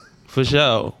For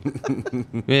sure.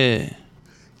 Yeah.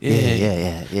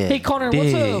 Yeah. Hey, Connor,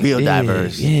 what's up? Real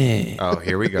diverse. Yeah. Oh,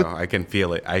 here we go. I can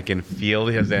feel it. I can feel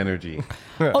his energy.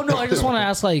 Oh, no, I just want to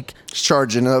ask, like, It's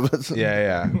charging up.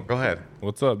 Yeah. Go ahead.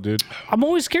 What's up, dude? I'm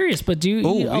always curious, but do you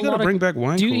Oh, eat we a gotta lot bring of, back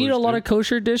wine do you eat a coolers, lot dude. of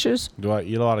kosher dishes? Do I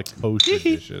eat a lot of kosher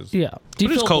dishes? Yeah. Do you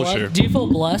What is feel kosher? blessed? Do you feel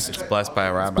blessed? Blessed by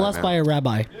a rabbi. Blessed man. by a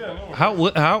rabbi.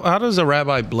 How does a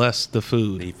rabbi bless the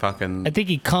food? He fucking. I think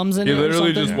he comes in He it or literally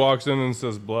something. just walks in and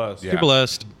says blessed. Yeah. You're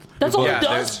blessed. That's all Yeah, he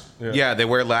does? yeah, they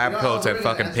wear lab coats at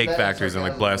fucking pig factories and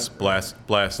like blessed. Blessed.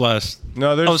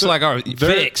 No, there's Oh, it's like our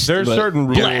fixed. There's but certain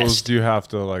rules blessed. you have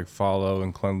to like follow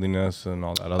in cleanliness and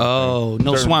all that other Oh, thing.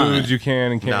 no Certain swine. foods you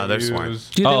can and can't No, there's swine.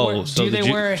 use. Do they Oh, wear, so do the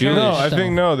they wear a Jew- No, heritage I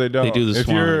think though? no, they don't. do the if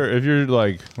swine. you're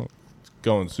like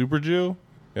going super Jew,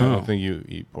 I don't think you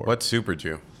eat pork. What's super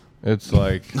Jew? It's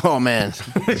like Oh man,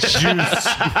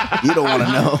 you don't want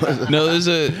to know. No, is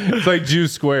it? it's like Jew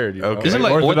squared. You know? Okay. Is it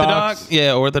like Orthodox?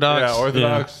 Yeah, Orthodox. Yeah,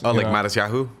 Orthodox. Oh, you like know. Matas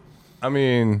Yahoo? I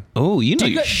mean, Oh, you know Do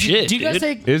you, your guys, shit. do you guys dude.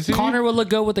 think Is he? Connor would look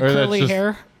good with the Or that's curly just-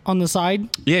 hair on the side?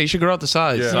 Yeah, you should grow out the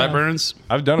sides. Yeah. Sideburns.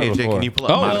 I've done it AJ, before. can you pull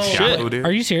up Oh, Matas shit. Yahoo, dude?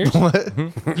 Are you serious?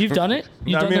 You've done it?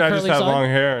 You've I done mean, the I curly just have side? long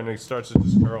hair and it starts to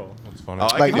just curl. That's funny. Oh,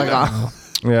 I Like, can do that.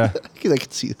 yeah. I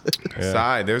can see that. Yeah.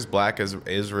 Side. There's black as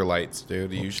Israelites,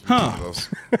 dude. You should do those.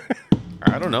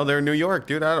 I don't know. They're in New York,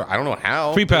 dude. I don't know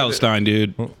how. Free Palestine,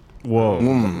 dude. Whoa.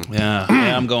 Yeah,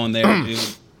 I'm going there, dude.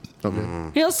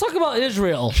 Yeah, let's talk about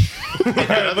Israel.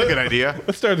 That's a good idea.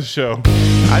 Let's start the show.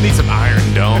 I need some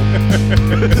Iron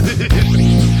Dome.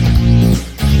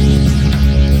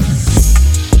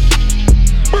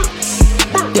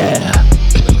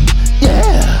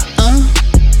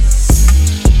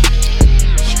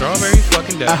 Strawberry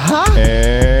fucking day.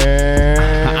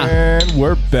 And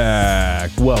we're back.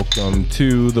 Welcome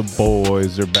to The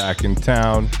Boys Are Back in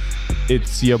Town.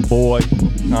 It's your boy,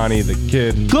 Connie the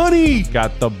Kid. Gunny.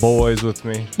 Got the boys with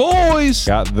me. Boys.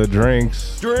 Got the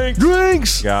drinks.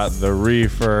 Drinks. Got the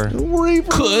reefer.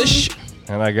 Kush.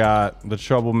 And I got the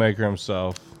troublemaker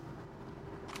himself.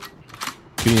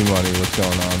 B-Money, what's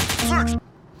going on?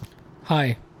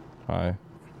 Hi. Hi.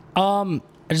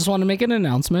 I just want to make an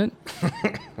announcement.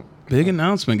 Big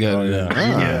announcement, guys. Oh,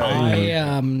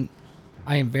 yeah.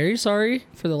 I am very sorry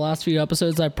for the last few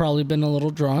episodes. I've probably been a little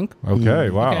drunk. Okay,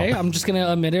 wow. Okay, I'm just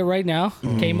gonna admit it right now.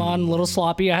 Came on a little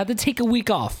sloppy. I had to take a week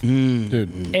off,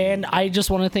 Dude, and I just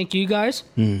want to thank you guys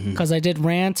because I did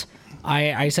rant.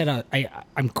 I said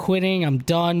I'm quitting. I'm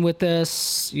done with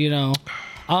this. You know,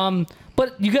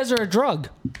 but you guys are a drug.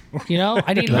 You know,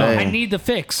 I need the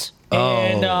fix.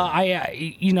 And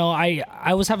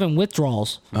I was having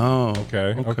withdrawals, Oh.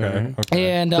 okay.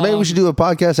 and Maybe we should do a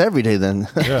podcast every day then.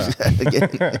 Yeah.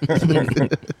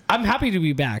 I'm happy to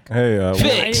be back. Hey,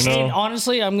 Fix. And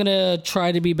honestly, I'm gonna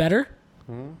try to be better.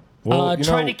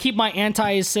 Try to keep my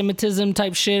anti-Semitism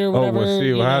type shit or whatever. Oh, well, see,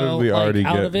 you how know, did we like, already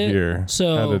out get of it. here?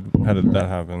 So, how did that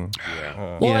happen?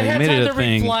 well, Yeah, I you had made time it to a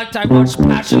thing. reflect. I watched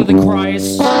Passion of the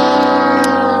Christ.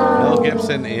 Mel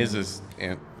Gibson is his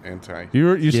anti.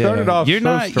 You started off You're so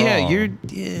not. strong. Yeah, you're.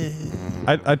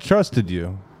 Yeah. I trusted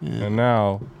you, and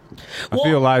now I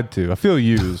feel lied to. I feel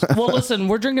used. Well, listen,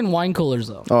 we're drinking wine coolers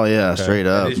though. Oh yeah, straight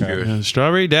up. That is Jewish.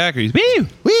 Strawberry daiquiris.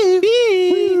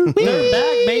 Woo! They're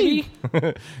back, baby.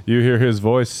 You hear his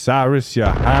voice, Cyrus, Your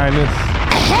Highness.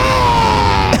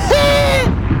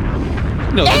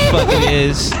 You know what the fuck it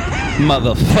is,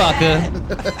 motherfucker.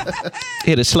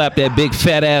 Here to slap that big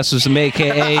fat ass with some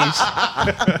AKAs.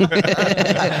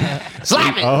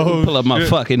 Slap it. Oh, Pull up my shit.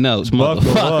 fucking notes, Buckle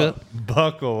motherfucker. up.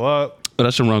 Buckle up. Oh,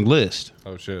 that's the wrong list.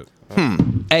 Oh shit.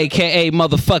 AKA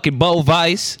motherfucking Bo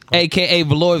Vice, AKA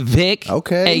Velour Vic,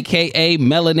 Okay. AKA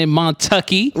Melanin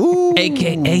Montucky, Ooh.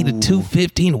 AKA the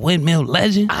 215 Windmill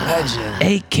Legend,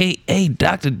 AKA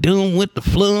Dr. Doom with the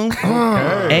flume,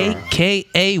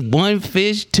 AKA one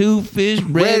fish, two fish,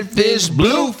 red fish,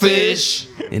 blue fish,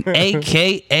 and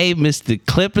AKA Mr.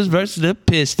 Clippers versus the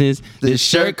Pistons. This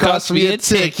shirt cost me a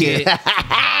ticket.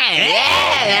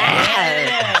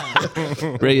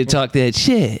 Ready to talk that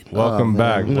shit. Welcome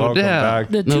back. no Welcome doubt. back.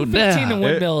 The No 215 doubt. and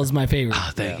Windmill is my favorite.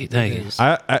 Thank you, thank you.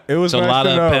 It was It's a nice lot to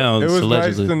of know. pounds, It was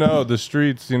allegedly. nice to know the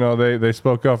streets. You know, they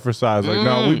spoke up for size. Like,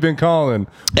 no, we've been calling.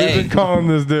 We've Hey. been calling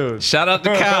this dude. Shout out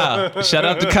to Kyle. Shout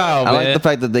out to Kyle, I man. like the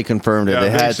fact that they confirmed it. Yeah, They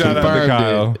big had shout out to. to Confirmed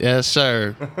Kyle. it. Yes,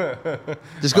 sir.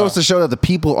 This goes to show that the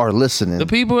people are listening. The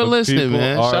people are listening, people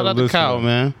man. are Shout out to Kyle, listening.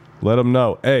 man. Let them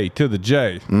know. A to the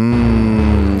J.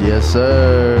 Yes,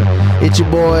 sir. It's your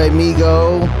boy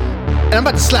Migo. And I'm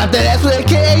about to slap that ass with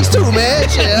AKAs too, man.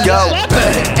 Go.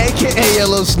 AKA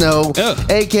Yellow Snow. Yeah.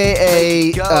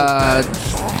 AKA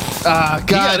God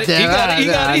damn. He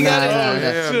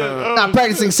got it. Not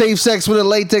practicing safe sex with a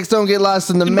latex. Don't get lost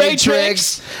in the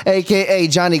Matrix. AKA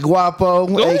Johnny Guapo.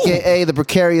 AKA the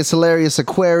precarious, hilarious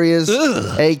Aquarius.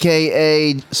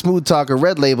 AKA smooth talker,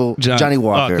 red label, Johnny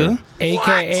Walker.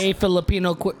 AKA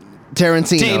Filipino.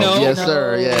 Tarantino. Tino. Yes,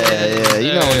 sir. Yeah.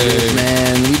 You know what it is,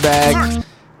 man. We back.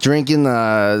 Drinking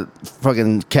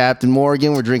fucking Captain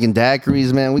Morgan. We're drinking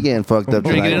daiquiris, man. We getting fucked up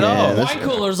Drinking tonight, it all. man. Wine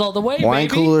coolers all the way, Wine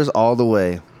baby. coolers all the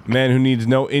way. Man who needs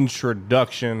no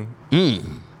introduction.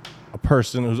 A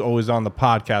person who's always on the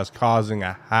podcast causing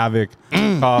a havoc,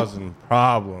 causing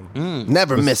problem.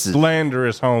 Never The misses.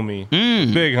 slanderous homie.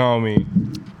 Big homie.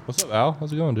 What's up, Al?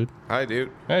 How's it going, dude? Hi, dude.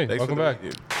 Hey, Thanks welcome for back. the-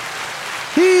 dude.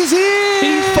 He's here.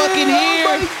 He's fucking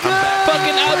here.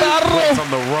 Fucking Alvaro.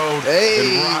 From the road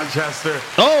Hey. in Rochester,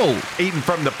 Oh, eating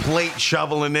from the plate,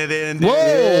 shoveling it in. Whoa. I'm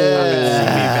in Simi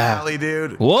Valley,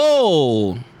 dude.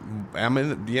 whoa. I'm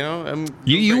in, I'm.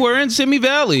 You were in Simi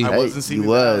Valley. I was in Hey, Simi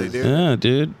you Valley, was. dude. Yeah,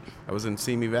 dude. I was in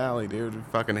Simi Valley, dude.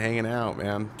 Fucking hanging out,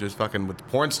 man. Just fucking with the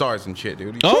porn stars and shit,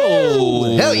 dude.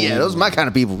 Oh, Hell yeah, those are my kind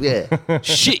of people. Yeah.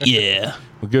 shit, yeah.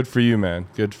 Well, good for you, man.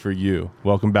 Good for you.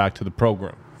 Welcome back to the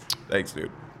program. Thanks,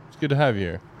 dude. It's good to have you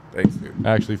here. Thanks, dude.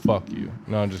 Actually, fuck you.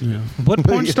 No, I'm just kidding. What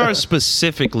porn stars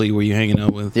specifically were you hanging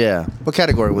out with? Yeah. What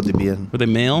category would they be in? Were they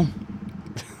male?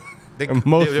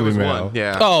 Mostly there was male. one,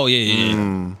 yeah. Oh,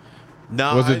 yeah.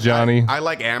 No, Was it Johnny? I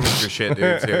like amateur shit,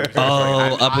 dude. Too.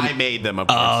 Oh, up in- I made them.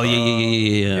 Oh,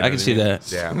 yeah. I can see that.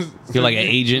 Yeah. You're like an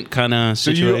agent kind of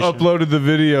So you situation. uploaded the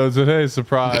video and said, hey,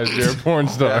 surprise, you're a porn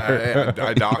star.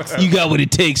 I doxed. You got what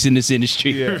it takes in this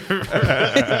industry.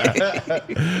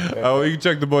 Oh, you can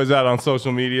check the boys out on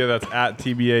social media. That's at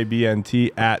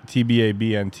TBABNT, at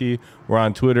TBABNT. We're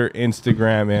on Twitter,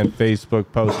 Instagram, and Facebook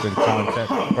posting content.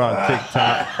 We're on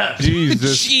TikTok.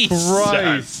 Jesus Jesus.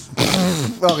 Christ.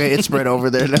 Okay, it's spread over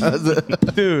there now.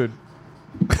 Dude.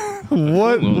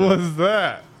 What was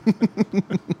that?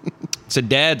 It's a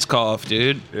dad's cough,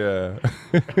 dude. Yeah.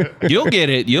 You'll get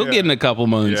it. You'll get it in a couple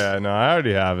months. Yeah, no, I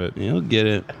already have it. You'll get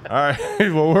it. All right.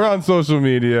 Well, we're on social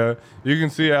media. You can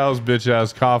see Al's bitch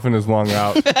ass coughing his lung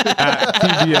out at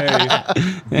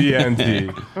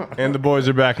TBABNT. And the Boys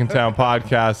Are Back in Town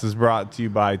podcast is brought to you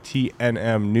by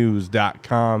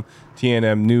TNMnews.com.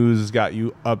 TNM News has got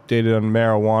you updated on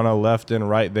marijuana left and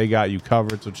right. They got you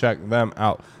covered, so check them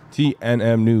out.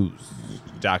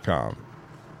 TNMnews.com.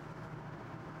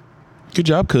 Good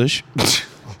job, Kush.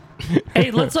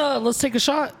 Hey, let's take a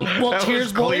shot. Well,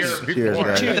 cheers, boys. Cheers,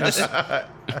 guys. Cheers.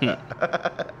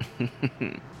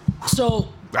 So,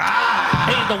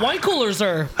 hey, the wine coolers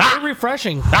are very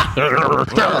refreshing.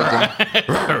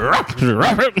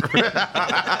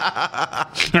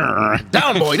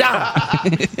 Down, boy, down.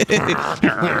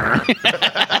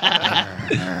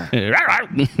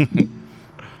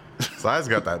 Si's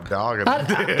got that dog. In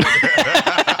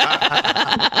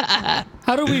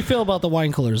How do we feel about the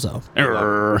wine coolers, though?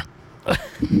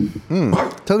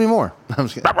 Tell me more. I'm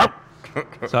just kidding.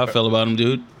 That's how I feel about him,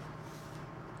 dude.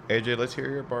 AJ, let's hear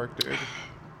your bark, dude.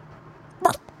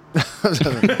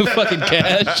 Fucking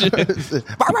cash.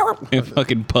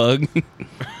 Fucking pug.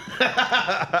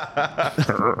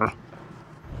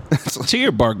 To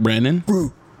your bark, Brandon.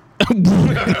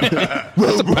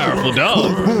 That's a powerful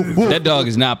dog. That dog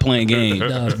is not playing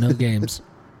games. No games.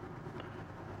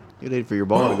 You need for your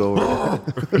ball to go over.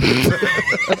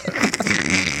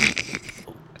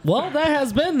 Well, that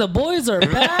has been the boys are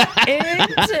back in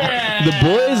town. The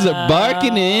boys are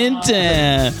barking in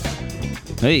town.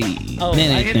 Hey. Oh,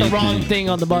 I hit the wrong thing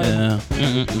on the button.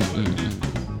 Yeah.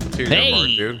 Let's hear Hey.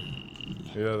 your bark, dude.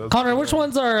 Yeah, that's Connor, which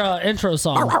one's our intro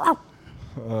song?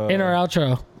 In our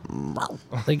outro.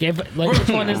 Like, which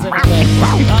one is it?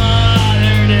 Ah,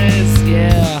 there it is.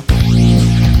 Yeah.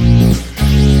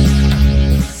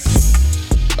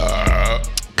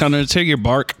 Connor, let's hear your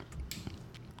bark.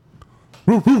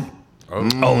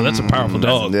 Oh, that's a powerful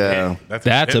dog. Yeah.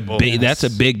 That's a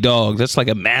big dog. That's like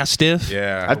a mastiff.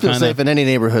 Yeah. I feel Kinda. safe in any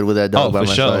neighborhood with that dog Oh, by for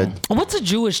my sure. side. What's a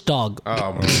Jewish dog?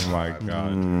 Oh my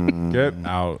God. Get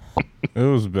out. It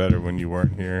was better when you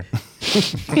weren't here.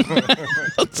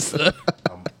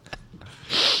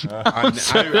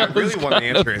 I really want to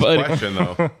answer his Buddy. question,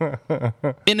 though.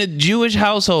 In a Jewish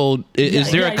household,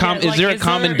 is there a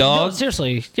common dog? No,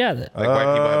 seriously, yeah. Like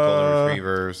white people have golden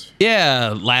retrievers.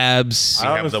 Yeah, labs. We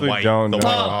have honestly the white don't know.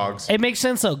 dogs. It makes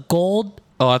sense. A gold,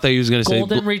 Oh, I thought you was gonna say.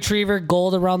 golden retriever,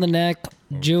 gold around the neck.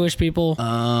 Jewish people.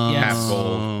 Half Yes.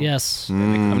 gold. Yes.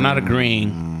 I'm not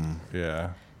agreeing.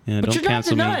 Yeah. Yeah, But don't you're not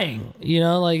cancel me. denying. You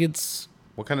know, like it's.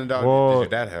 What kind of dog Well, did your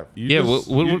dad have? You Yeah, just-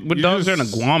 what you- you dogs are in a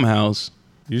just- Guam house?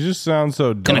 You just sound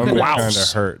so dumb. It kind of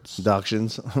grouse. hurts.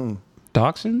 Dachshunds.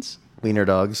 Dachshunds? Wiener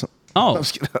dogs. Oh,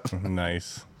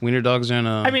 Nice. wiener dogs are in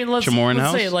a I mean, let's Chamorro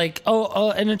house. say like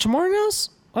in a Chamorro house.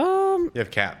 You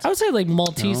have cats. I would say like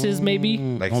Malteses maybe,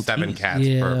 Like Maltese. 7 cats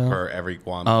Yeah. per every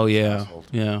Guam. Oh yeah, household.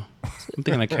 yeah. I'm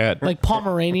thinking a cat. like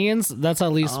Pomeranians. That's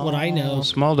at least what I know.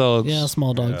 Small dogs. Yeah,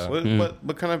 small dogs.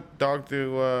 What kind of dog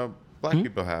do black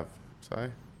people have?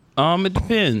 Sorry. It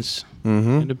depends.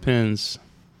 It depends.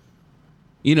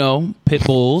 You know, pit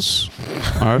bulls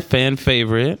are a fan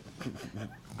favorite.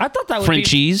 I thought that would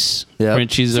Frenchies. Yep.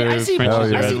 Frenchies be. are I see,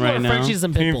 Frenchies I are see in more right now. Frenchies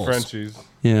than pit Team bulls. Frenchies.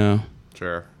 Yeah.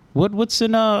 Sure. What's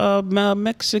in a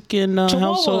Mexican Chihuahuas,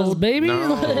 household? baby.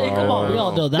 No. Like, come on, we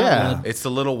all know that Yeah. one. It's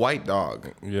the little white dog.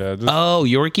 Yeah. Just, Oh,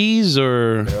 Yorkies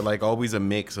or They're like always a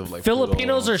mix of like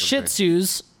Filipinos poodles are and Shih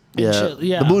things. Tzus. Yeah.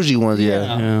 Yeah. The bougie ones,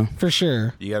 yeah. yeah, For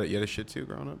sure. You had a Shih Tzu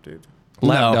growing up, dude.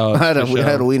 lap No, dogs. I had a, for we sure.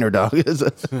 had a wiener dog.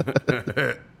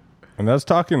 and that's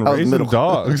talking was racing middle.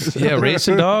 dogs. Yeah,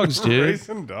 racing dogs, dude.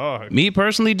 Racing dogs. Me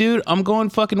personally, dude, I'm going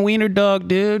fucking wiener dog,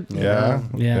 dude. Yeah.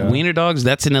 Yeah. Wiener dogs,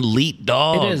 that's an elite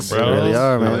dog. It is. bro. They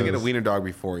are, I'm gonna man. get a wiener dog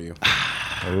before you.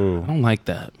 Ooh. I don't like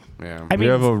that. Yeah. I You mean,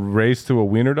 have a race to a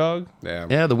wiener dog? Yeah.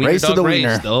 Yeah, the wiener Race to dog the race.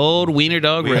 wiener. The old wiener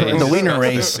dog race. The wiener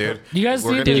race. dude. You guys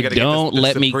We're need gonna- to- you gotta get Don't the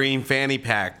let me- Supreme fanny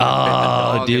pack.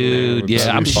 Oh, dude. Yeah,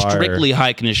 That'd I'm be fire. strictly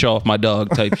hiking to show off my dog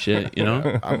type shit, you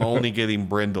know? I'm only getting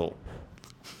brindle.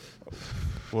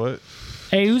 What?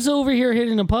 hey, who's over here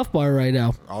hitting a puff bar right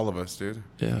now? All of us, dude.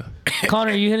 Yeah.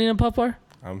 Connor, are you hitting a puff bar?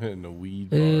 I'm hitting a weed.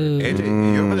 AJ,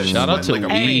 you're gonna Shout out sweat to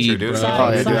like a weed, preacher, dude. bro.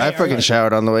 Sorry. Oh, yeah, dude. I freaking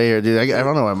showered on the way here, dude. I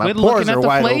don't know why. My Quit pores looking at are the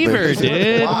wide flavor, open.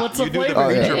 dude. What's the You do the flavor?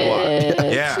 preacher block.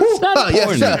 Yeah. Oh,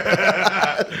 yes,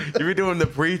 sir. You be doing the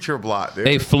preacher block, dude.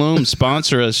 Hey, Flume,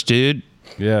 sponsor us, dude.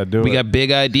 Yeah, do We it. got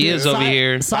big ideas over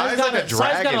here. Si's Si's got, like a Si's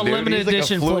got dragon, a dude. limited He's like a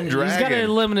edition flume flume. He's got a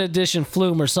dragon. limited edition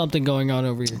flume or something going on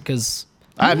over here because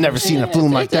I've never seen a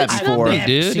flume like that before. Hey,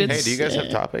 dude. Hey, It's, do you guys have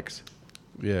topics?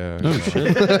 Yeah. We're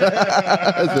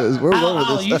going with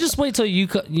this. you just wait till you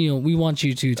know we want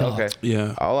you to talk. Okay.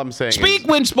 yeah. All I'm saying Speak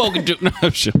when spoken to. No,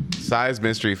 I'm sure. is size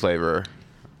mystery flavor.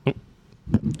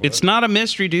 It's not a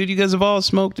mystery, dude. You guys have all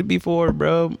smoked it before,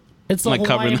 bro. It's the Like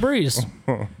Hawaiian covering- breeze.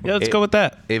 Yeah, let's go with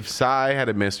that. If Psy had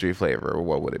a mystery flavor,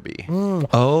 what would it be?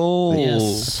 Oh.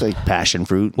 Yes. It's like passion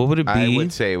fruit. What would it be? I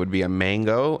would say it would be a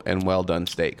mango and well done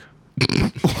steak.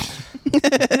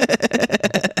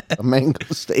 A mango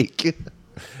steak.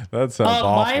 That sounds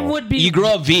awful. Mine would be. You grow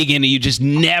up vegan and you just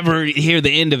never hear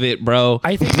the end of it, bro.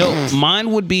 I think- no.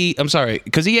 Mine would be. I'm sorry,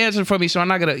 because he answered for me, so I'm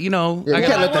not gonna. You know, Yeah, I you gotta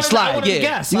can't let that slide.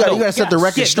 Yeah. You gotta set the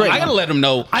record Yeah, straight. I gotta let him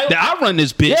know I- that I run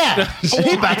this bitch. Yeah.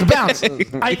 He about to bounce.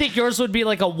 I think yours would be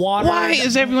like a water. Why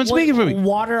is everyone speaking for me?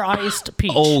 Water iced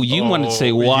peach. Oh, you wanted to say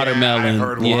yeah, watermelon? I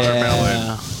heard Yeah.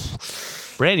 watermelon.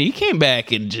 Brandon, you came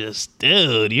back and just,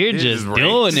 dude, you're just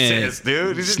doing racist, it.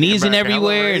 dude. You just Sneezing came back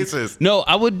hella everywhere. racist. No,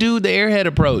 I would do the airhead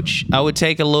approach. I would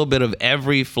take a little bit of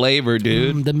every flavor,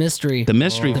 dude. The mystery. The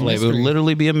mystery flavor would mystery.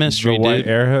 literally be a mystery, The white dude.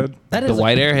 airhead. That The is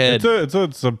white airhead. It's a You're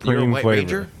a supreme white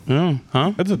flavor. ranger?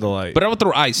 Huh? It's a delight. But I would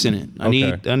throw ice in it. I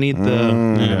need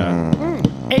the. yeah.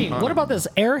 Hey, what about this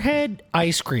Airhead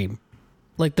ice cream?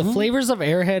 Like the flavors of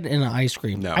Airhead in an ice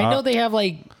cream. No. I know they have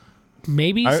like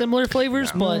maybe similar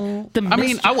flavors, but the I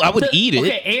mean, I would eat it.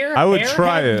 Okay, I would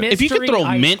try it. If you could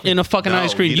throw mint in a fucking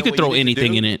ice cream, you could throw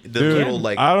anything in it. The Dude, little,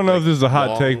 like, I don't know if this is a hot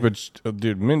long- take, but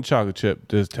dude, mint chocolate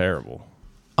chip is terrible.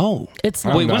 Oh, It's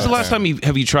wait. not When's the not a last fan. time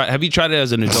have you tried it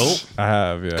as an adult? I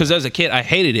have, yeah. Because as a kid, I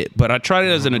hated it, but I tried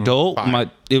it as an adult.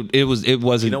 It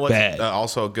wasn't You know what's bad.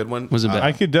 also a good one? Was it bad?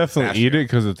 I could definitely eat it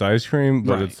because it's ice cream,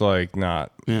 but Right. it's like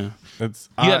not. Yeah. It's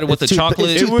You had it with the It's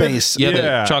chocolate. it's toothpaste. You had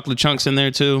Yeah. the chocolate chunks in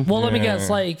there too. well, let me guess.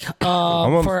 Like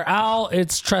on- for Al,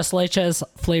 it's tres leches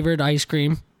flavored ice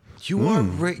cream. You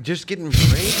are just getting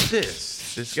racist.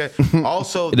 This guy.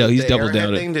 Also, No, he's the double Airhead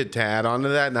down it. thing to add onto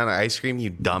that, not an ice cream,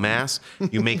 you dumbass.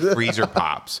 You make freezer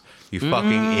pops. You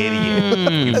fucking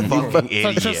idiot. You fucking So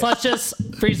idiot. tres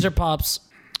leches freezer pops.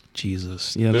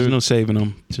 Jesus. Yeah, there's no saving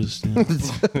them. Just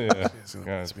yeah.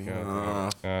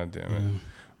 God damn it.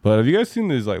 But have you guys seen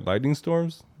these like lightning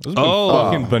storms? Those have been Oh.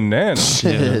 fucking bananas.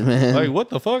 Like what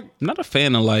the fuck? not a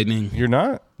fan of lightning. You're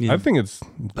not? Yeah. I think it's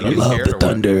Are you scared or what?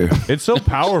 thunder. it's so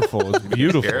powerful. It's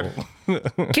beautiful.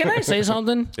 Scared? Can I say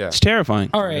something? Yeah. It's terrifying.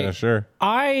 All right. Yeah, sure.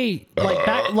 I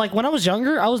like when I was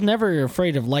younger, I was never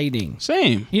afraid of lightning.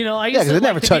 Same. You know, I used Yeah, because to it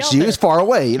never like to be touched out you. there. It's far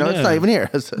away. You know, it's Yeah. not even here.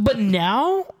 But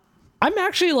now, I'm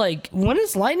actually like, when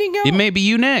it's lightning out, It may be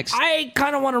you next. I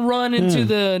kind of want to run into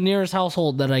the nearest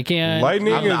household that I can.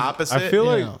 Lightning I'm the is opposite. I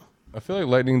feel Yeah. like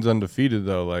lightning's undefeated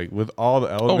though. Like with all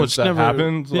the elements it's that never-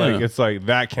 happens, yeah. like it's like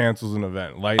that cancels an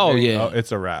event. Lightning, Oh, yeah.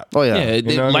 it's a wrap. Oh, yeah. yeah, You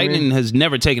know what I lightning mean? has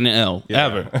never taken an L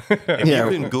ever. If Yeah.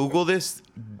 you can Google this,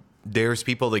 there's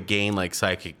people that gain like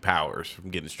psychic powers from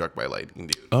getting struck by lightning,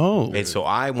 dude. Oh. And so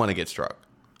I want to get struck.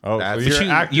 Oh, That's- so But you're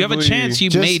You have a actively- chance you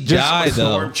Just- may just die,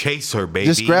 though. Storm chaser, baby.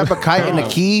 Just grab a kite and a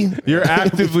key. You're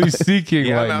actively seeking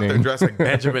Yeah, I'm out there lightning. dressed like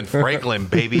Benjamin Franklin,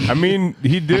 baby. I mean,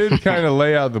 he did kind of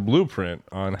lay out the blueprint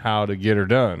on how to get her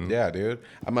done. Yeah, dude.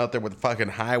 I'm out there with fucking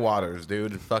high waters,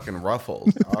 dude, and fucking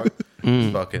ruffles, dog.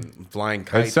 Fucking flying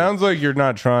kites. It sounds like you're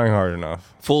not trying hard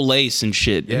enough. Full lace and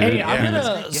shit. Yeah. dude. Hey, I'm Yeah.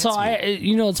 gonna. So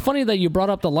it's funny that you brought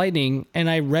up the lightning, and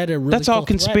I read a really. That's all cool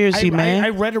thread. conspiracy, man. I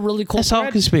read a really cool. That's all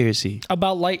thread conspiracy.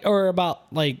 about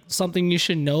like something you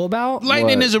should know about.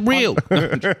 Lightning What? isn't real.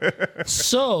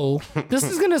 So this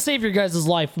is gonna save your guys'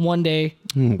 life one day,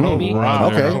 maybe.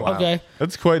 Okay. Okay.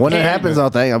 That's quite. When it the happens,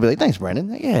 statement. I'll be like, thanks,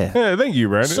 Brandon. Yeah. Yeah, thank you,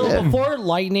 Brandon. So before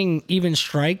lightning even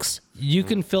strikes, you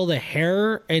can feel the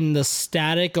hair and the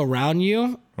static around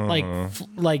you like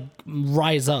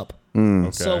rise up.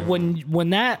 So when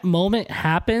that moment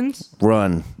happens,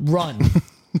 Run. run.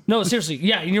 No, seriously,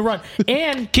 yeah, you run.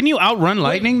 And Can you outrun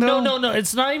lightning, though? no.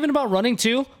 It's not even about running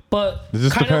too, but it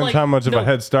just kinda depends like, how much of no, a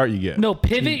head start you get. No,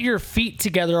 pivot your feet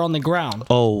together on the ground.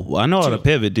 Oh, I know how to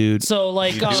pivot, dude. So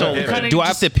like, So kinda Do I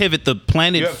have to pivot the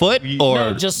planted Yeah, foot you- or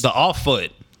No, just- the off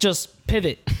foot? just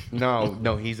pivot?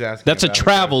 No, he's asking. That's a about-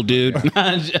 travel, dude. you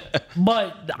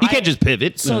But can't just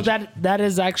pivot. So that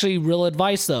is actually real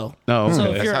advice, though. Oh, So okay.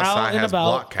 if That's you're how out Sai and has about,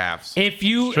 block calves. if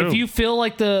you feel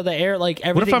like the air, like What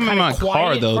everything. if I'm in kinda my car,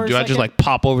 quiet though? for a Do I just second? like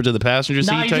pop over to the passenger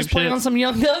seat Nah, you type just play shit? on some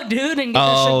Young Thug, dude, and get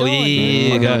Oh, that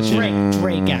shit going. yeah, gotcha.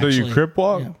 Drake, So actually. you crip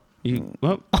walk? You,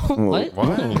 what?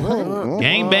 What?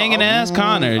 Gang banging ass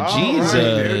Connor. All right, dude.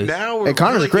 Jesus. Now we're Hey,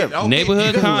 Connor's really a crip. getting- okay, Neighborhood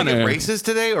you guys wanna Connor. get racist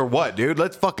today or what, dude?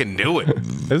 Let's fucking do it.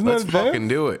 Isn't Let's that fucking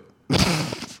do it.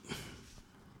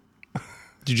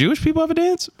 Do Jewish people have a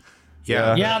dance?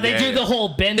 Yeah, Yeah, they do the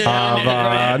whole bend down.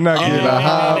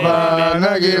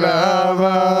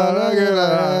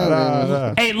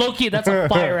 Hey, Loki, that's a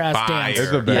fire ass dance.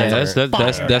 It's a Yeah,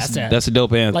 bad that's a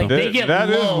dope anthem. Like, they get That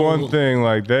is low. one thing.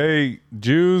 Like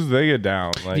Jews, they get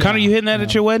down. Like, Connor, you hitting that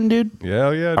at your wedding, dude?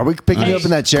 yeah, yeah. Are we picking you up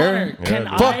in that chair? Connor,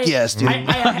 can Fuck I, yes, dude.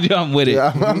 I'm with it.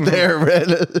 I'm there,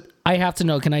 Red. I have to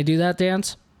know. Can I do that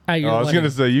dance at your Oh, I was wedding?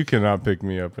 gonna say you cannot pick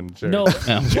me up in the chair. No, wait,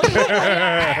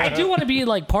 I do want to be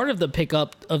like part of the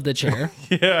pickup of the chair.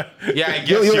 Yeah. Yeah, I guess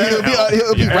He'll you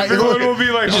be right. Everyone will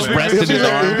be like, Just he'll be- resting his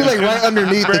arm. He'll be like right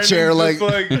underneath the chair, like.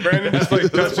 Brandon just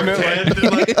like touching it.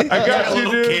 Like, I got you,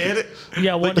 little dude. kid.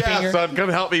 Yeah, one Like, yeah, finger. son, come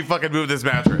help me fucking move this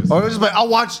mattress. Or just like, I'll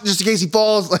watch just in case he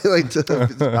falls, like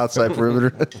outside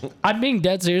perimeter. I'm being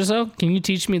dead serious though. Can you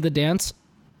teach me the dance?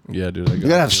 Yeah, dude. I You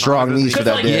gotta have strong knees for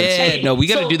that like, dance. Yeah, no, we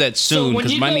gotta so- do that so soon when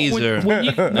because you my go- knees when- are when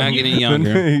you- not getting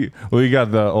younger. Well, you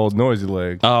got the old noisy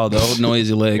leg. Oh, the old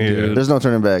noisy leg, dude. There's no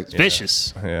turning back.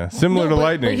 Vicious. Yeah, similar to but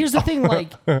lightning. here's the thing,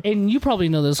 like, and you probably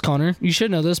know this, Connor. You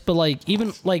should know this, but like,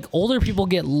 even like older people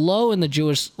get low in the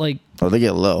Jewish, like, Oh, they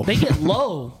get low. they get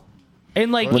low.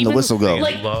 And like When the even, whistle goes.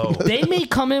 like they may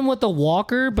come in with the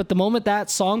walker, but the moment that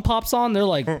song pops on, they're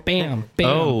like bam, bam,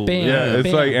 Oh, bam. yeah, it's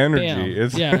bam, like energy. bam.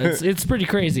 It's- yeah, it's pretty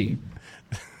crazy.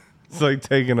 It's like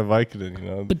taking a Vicodin, you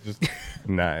know. Just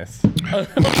nice.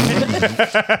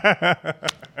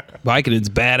 Vicodin's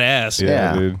badass. Yeah,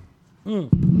 Yeah. dude. I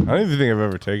don't even think I've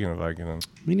ever taken a Vicodin.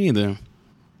 Me neither.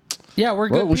 Yeah, we're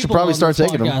good. Well, we should people probably on start this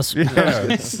taking 'em. podcast. Yeah,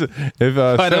 it's- if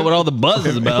Find out what all the buzz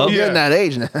is about. You're in that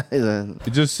age now.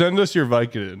 just send us your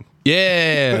Vicodin.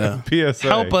 Yeah. PSA.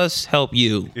 Help us help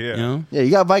you. Yeah. You know? Yeah,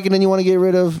 you got Vicodin you want to get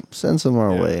rid of? Send some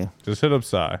our way. Just hit up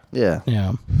Psy. Yeah.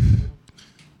 Yeah.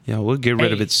 Yeah, we'll get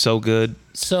rid of Hey. it so good.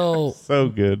 So So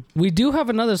good. we do have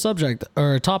another subject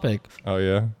or topic. Oh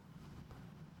yeah.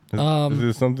 Is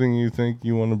this something you think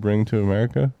you want to bring to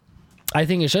America? I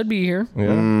think it should be here. Yeah.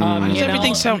 Why does You know,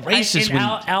 everything sound racist And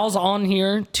when- Al's on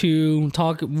here to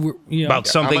talk, you know, About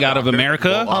something I'm a out of doctor.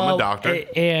 America? Well, I'm a doctor.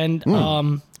 and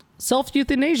self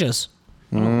euthanasias.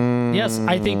 Yes,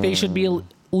 I think they should be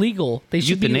legal. They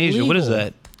should Euthanasia. be What is legal.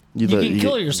 that? You can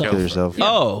kill yourself. Kill yourself. Yeah.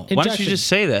 Oh, why don't you Injection. just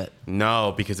say that?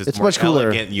 No, because it's It's more much cooler.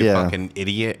 elegant, you Yeah. fucking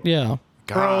idiot. Yeah.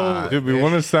 God. Dude, we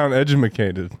want to sound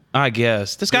educated. I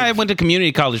guess. This guy went to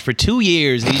community college for 2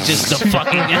 years and he's just the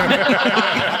fucking.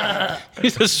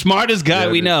 He's the smartest guy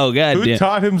we dude. know. God Who damn.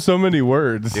 taught him so many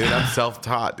words? Dude, I'm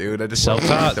self-taught, dude. I just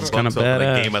Self-taught, open that's the kinda books open like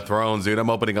badass. Game of Thrones, dude. I'm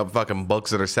opening up fucking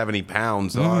books that are 70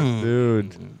 pounds, dog.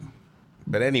 Dude.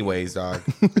 But anyways, dog.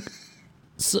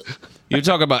 So, You're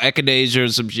talking about echinacea or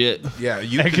some shit. Yeah,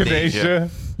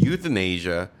 Echinacea.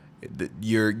 Euthanasia.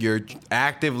 You're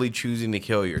actively choosing to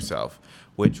kill yourself.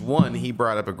 Which one? He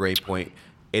brought up a great point.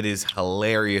 It is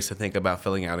hilarious to think about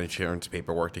filling out insurance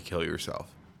paperwork to kill yourself.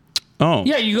 Oh.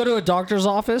 yeah, you go to a doctor's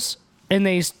office and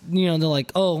they, you know, they're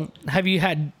like, "Oh, have you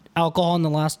had alcohol in the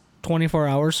last 24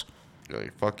 hours.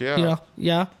 Like, fuck yeah. You know,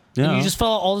 yeah. And Yeah. you just fill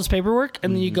out all this paperwork,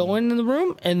 and then you go in the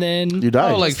room, and then You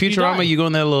die. Oh, like You die. Futurama, you go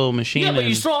in that little machine. yeah, but you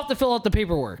and- still have to fill out the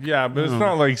paperwork. Yeah, but it's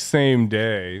not like same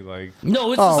day. Like,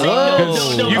 No, it's Oh, the same.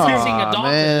 what? No, You it's can- seeing a Aw, doctor.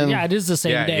 man. Yeah, it is the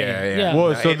same Yeah, day. yeah.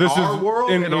 well, so In this our is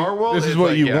world- in our world, This is it's what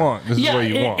like, you yeah. want. This is Yeah, what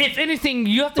you want. if anything,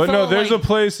 you have to. But fill no, out, there's like, a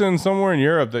place in somewhere in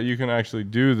Europe that you can actually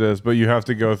do this, but you have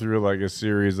to go through like a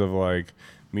series of like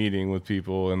meeting with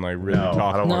people and like really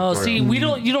talk. No, see, we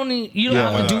don't. You don't need. You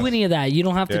don't have to do any of that. You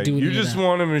don't have to Yeah, do any you of just that.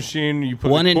 want a machine. You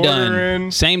put One a and quarter done.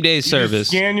 in, Same day you just service.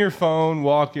 scan your phone,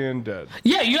 walk in, dead.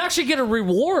 Yeah, you actually get a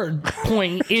reward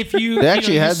point if you. They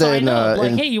actually you had that sign in, up.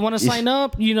 Like, in- hey, you want to sign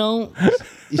up? You know.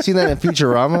 You seen that in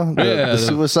Futurama? The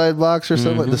suicide box or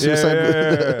something? The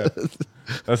suicide. Yeah.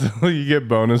 That's how you get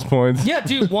bonus points. Yeah,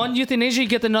 dude. One euthanasia, you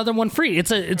get another one free.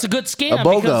 It's a good scam A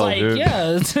BOGO, because, like, dude.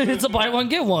 yeah, it's a buy one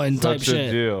get one type Such a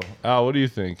shit. deal. Al, what do you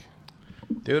think?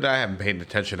 Dude, I haven't paid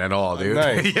attention at all, dude.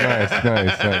 Nice,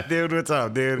 nice. Dude, what's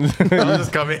up, dude? I'll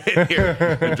just come in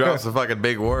here and drop some fucking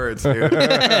big words, dude.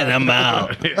 and I'm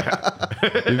out. You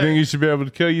think you should be able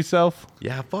to kill yourself?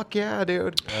 Yeah, fuck yeah,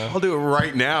 dude. I'll do it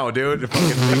right now, dude.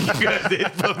 Fucking you guys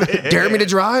did for me. Dare me to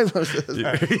drive? Shit.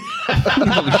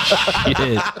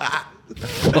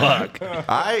 Fuck.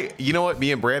 You know what?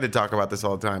 Me and Brandon talk about this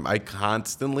all the time. I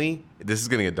constantly, this is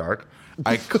going to get dark.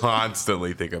 I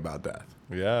constantly think about death.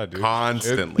 Yeah, dude.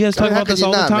 Constantly. You guys talk How about could this you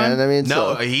all the not, time? man? I mean,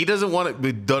 No, so- he doesn't want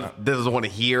to. Doesn't want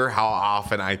to hear how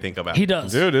often I think about He it.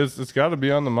 does. Dude, it's got to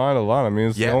be on the mind a lot. I mean,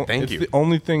 it's, Yeah, the, thank you. the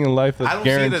only thing in life I that's don't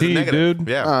see it as a guaranteed, negative. dude.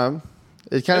 Yeah.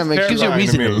 It kind of That's makes Gives you a terrifying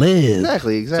reason to to me. live.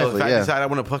 Exactly, So exactly. if I Yeah. decide I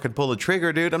want to fucking pull the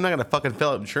trigger, dude, I'm not gonna fucking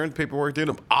fill out insurance paperwork, dude.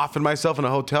 I'm offing myself in a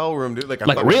hotel room, dude. Like a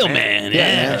Like a fucking real man.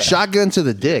 Yeah. Shotgun to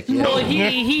the dick. Yeah. Well,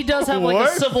 he does have like a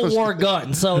What? Civil War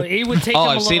gun, so it would take. Oh, him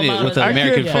a I've seen little it amount with of the time.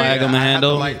 American Yeah. flag on the I have to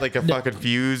handle. light like a fucking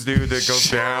fuse, dude, that goes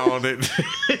down.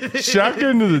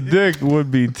 Shotgun to the dick would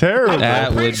be terrible. That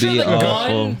I'm pretty would sure be the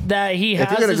awful. gun that he has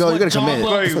you're gonna is go, what you're gonna John commit.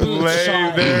 Wilkes Like, Booth lay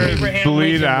shot there and Abraham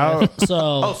bleed Lincoln out. with. So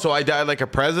Oh, so I died like a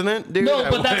president, dude? no,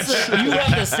 but you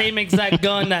have the same exact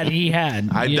gun that he had.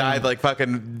 I you died know. like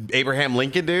fucking Abraham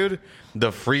Lincoln, dude.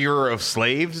 The freer of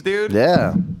slaves, dude.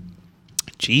 Yeah.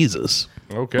 Jesus.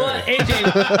 Okay. But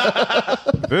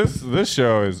AJ, This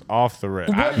show is off the rails.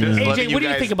 what, just letting AJ, you what do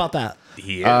you guys- think about that?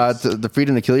 He is. The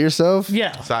freedom to kill yourself?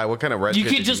 Yeah, Si, what kind of red you shit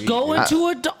could did just eat, go dude? into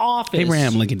an office.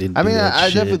 Abraham Lincoln didn't I do mean, that I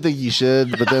shit. definitely think you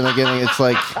should, but then again, it's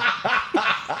like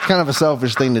kind of a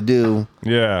selfish thing to do.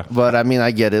 Yeah. But I mean,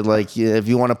 I get it. Like, yeah, if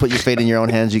you want to put your fate in your own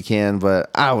hands, you can.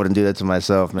 But I wouldn't do that to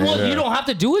myself, man. Well, you don't have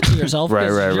to do it to yourself. Right,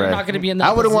 because right, You're right. not going to be in that.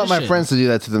 I wouldn't want my position. friends to do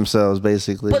that to themselves,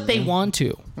 basically. But they want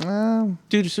to.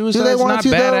 Dude, suicide's want not to,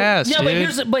 though? badass, Yeah,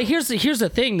 dude. but here's the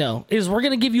thing though, is we're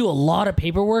gonna give you a lot of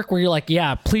paperwork where you're like,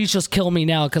 yeah, please just kill me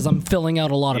now because I'm filling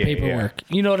out a lot of paperwork.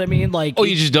 You know what I mean? Like, Oh,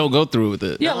 you just don't go through with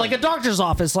it. yeah, like a doctor's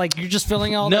office, like you're just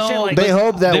filling out all No, the shit. Like, They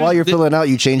hope that There- while you're there- filling out,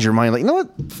 you change your mind. Like, you know what?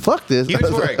 Fuck this. Here's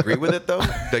where I agree with it though.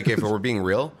 Like if we're being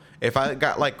real, if I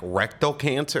got like rectal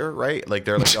cancer, right? Like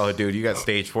they're like, oh, dude, you got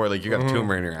stage 4, like you got a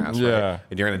tumor in your ass, Yeah. right?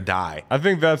 And you're gonna die. I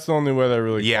think that's the only way that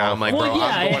really Yeah, I'm like, Well, bro, yeah,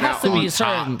 I'm it going has out to be on a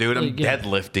certain- top, dude. I'm like, yeah.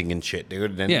 deadlifting and shit,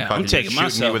 dude. And then Yeah, I'm fucking taking shooting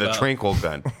myself you with a out. tranquil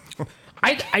gun.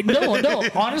 I no.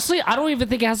 Honestly, I don't even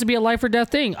think it has to be a life or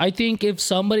death thing. I think if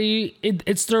somebody,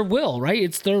 it's their will, right?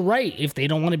 It's their right. If they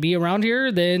don't want to be around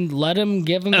here, then let them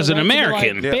give them. As the an right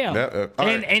to be like, American. bam, All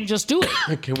and right. and just do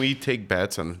it. Can we take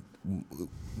bets on?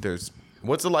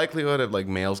 What's the likelihood of like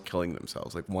males killing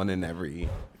themselves? Like one in every.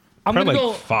 I'm Probably gonna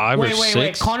like go 5 or wait,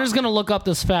 6. Connor's gonna look up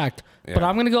this fact, but Yeah.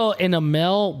 I'm gonna go in a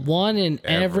male, one in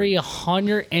every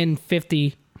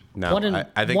 150. No, one in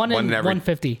I think one in every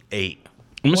 150. 8.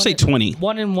 I'm going to say 20.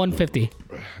 One in 150.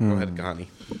 Go ahead, Connie.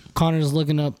 Connor's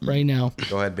looking up right now.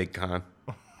 Go ahead, Big Con.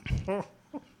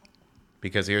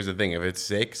 Because here's the thing: if it's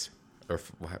 6 or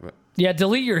Yeah,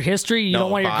 delete your history. You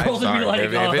don't want your 5, girl to be sorry. like,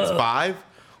 if it's 5,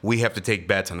 we have to take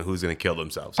bets on who's gonna kill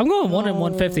themselves. I'm going one in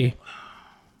 150.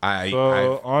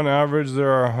 So on average,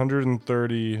 there are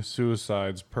 130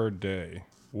 suicides per day.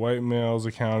 White males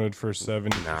accounted for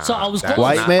 70. So I was that's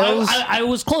close. White males? I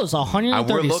was close.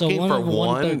 130. we're so looking one for in one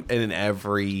 130. in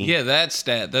every. Yeah, that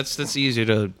stat. That's easier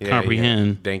to Yeah, comprehend.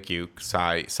 yeah. Thank you.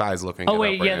 Size looking. Oh it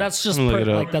wait, up right yeah, now. that's just Look it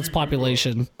up. like that's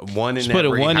population. one in Just put it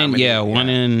every. one how in- many- yeah, one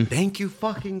in- Thank you,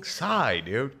 fucking Psy,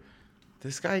 dude.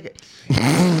 This guy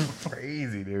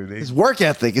crazy, dude. His work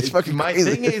ethic is fucking My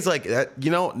crazy. thing is like that.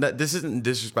 You know, this isn't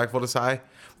disrespectful to Psy,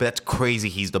 but that's crazy.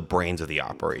 He's the brains of the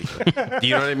operation. Do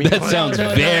you know what I mean? That sounds no,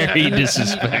 no. very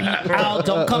disrespectful. Al,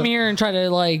 don't come here and try to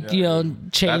like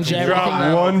change That's everything. Drop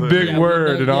up. one big Yeah,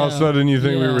 word, and all of a yeah. sudden you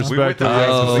think we Yeah. respect We what went you to have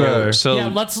to Oh, say. so Yeah,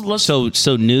 let's-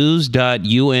 so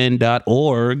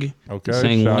news.un.org Okay,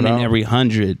 saying shout one in out. every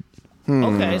 100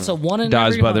 Okay, so one in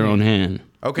dies every by their 100. own hand.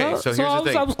 Okay, so here's I the was,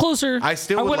 thing. I was closer. I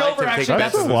still I would went like over to take actually.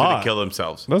 bets That's on a who's going lot. to kill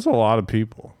themselves. That's a lot of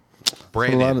people.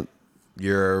 Brandon,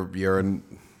 you're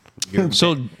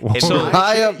So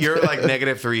High up. You're like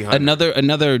negative 300.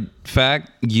 another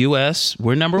fact: U.S.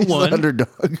 We're number one. Underdog.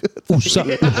 Oosa,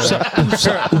 oosa,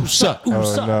 oosa,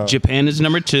 oosa. Oh, no. Japan is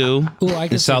number 2. Ooh, I can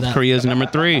and see South that. Korea is number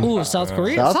 3. Ooh, South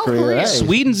Korea. South Korea, hey.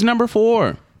 Sweden's number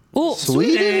 4. Ooh,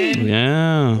 Sweden.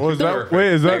 Yeah, Well, is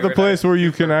that the place where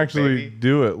you can actually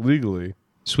do it legally?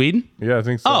 Sweden. Yeah, I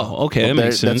think so. Oh, okay, that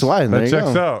makes sense. That's why. There That you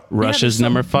checks go. out. Russia's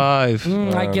number 5.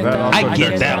 I get that that. also I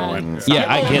get that one.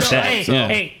 Yeah, I get that. Hey, Yeah.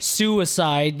 hey,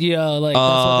 suicide. Yeah, like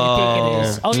that's what they think it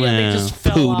is. Oh yeah, they just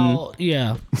fell Putin. out.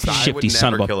 Yeah. Shifty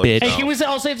son of a kill bitch. Hey, can we say?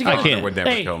 I'll say it together. I can't. Would never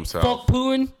Hey, kill himself. fuck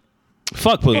Putin.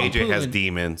 Fuck Putin. AJ has Putin.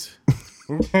 demons.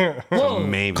 Whoa,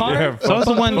 maybe. Connor. So that's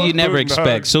the one you never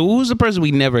expect. So who's the person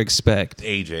we never expect?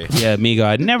 AJ. Yeah, Migo.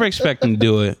 I never expect him to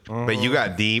do it. But you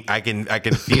got deep. I can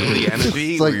feel the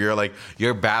energy like- where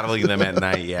you're battling them at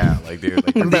night. Yeah, like dude,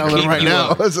 like, I'm battling right you now.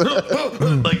 up.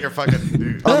 Like you're fucking.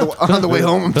 Dude. on the way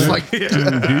home, I'm just like, Do you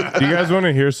guys want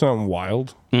to hear something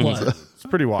wild? What? It's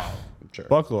pretty wild.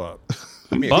 Buckle up.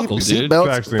 Buckle, dude. seatbelts,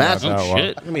 It's actually not fasten. that wild.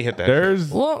 Shit. Let me hit that. There's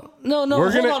Well, no.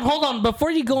 We're Hold gonna- on. Before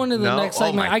you go into the No? next Oh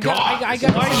segment, my I got.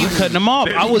 Why are you cutting him off?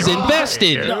 I was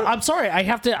invested. No, I'm sorry. I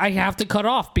have to cut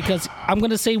off because I'm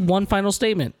going to say one final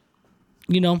statement.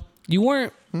 You know, you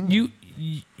weren't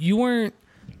you weren't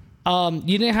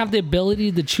you didn't have the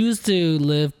ability to choose to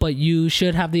live, but you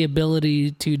should have the ability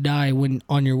to die when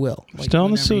on your will. Like, Still on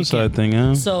the whenever you suicide can. thing,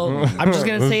 huh? So I'm just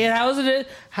gonna say it how it is,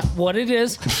 what it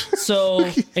is. So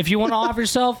if you want to off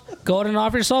yourself, go ahead and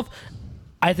off yourself.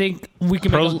 I think we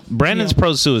can. Brandon's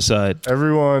pro suicide.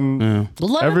 everyone.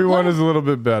 Let Everyone him- is a little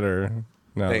bit better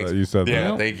now Thanks. that you said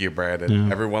Yeah, that. thank you,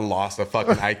 Brandon. Everyone lost a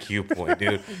fucking IQ point,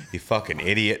 dude. You fucking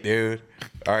idiot, dude.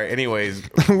 All right, anyways,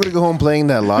 I'm gonna go home playing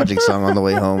that Logic song on the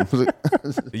way home.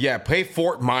 yeah, play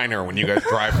Fort Minor when you guys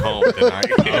drive home tonight.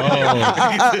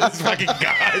 This fucking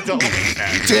guy's all like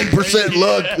that. 10%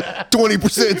 luck,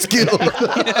 20% skill,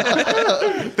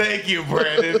 Thank you,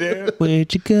 Brandon, dude.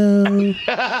 Where'd you go?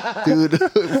 dude.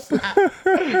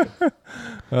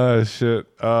 Oh shit!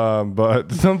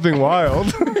 But something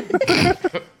wild.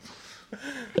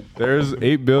 There's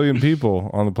 8 billion people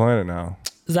on the planet now.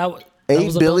 Is that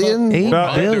 8 billion? 8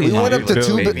 No, billion. We went up to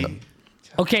 2 Baby. billion.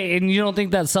 okay? And you don't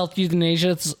think that self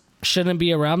euthanasia shouldn't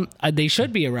be around? They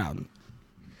should be around.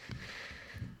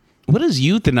 What does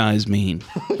euthanize mean?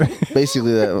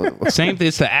 Basically, that. Same thing.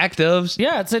 It's the act of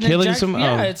Yeah, it's an killing injection. some.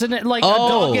 Yeah, oh. it's an like a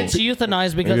Oh. dog gets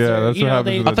euthanized because Yeah, they're, that's you what know happens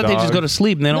they. with I thought they just go to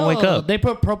sleep and they don't wake up. They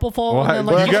put propofol Why- and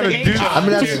then well, like you gotta do- I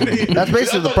mean, that's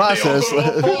basically the process.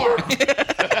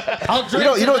 I'll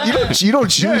drink you don't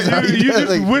choose how You, you you do it, just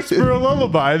like- whisper a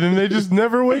lullaby, then they just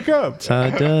never wake up. That's how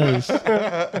it does.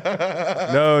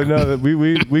 No,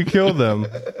 we kill them.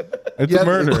 It's Yeah, a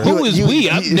murder. Who is You- we?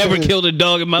 I've never killed a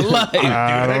dog in my life.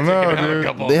 I don't know,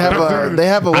 dude. They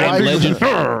have a I am wife. legend.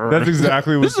 That's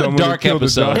exactly what This is a someone who dark killed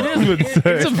episode. a dog would say.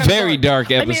 It's a very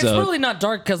dark I mean, it's episode. really not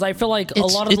dark because I feel like a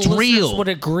It's- lot of it's the listeners real. would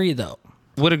agree though.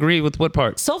 Would agree with what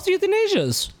part? Self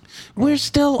euthanasias. We're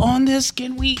still on this.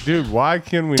 Can we? Dude, why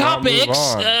can we not move Topics.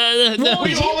 on? We all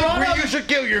agree you should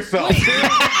kill yourself, dude. Get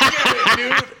it,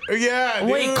 dude. Yeah, dude.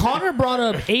 Wait, Connor brought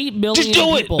up 8 billion Just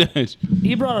do people. it.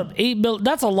 He brought up 8 billion.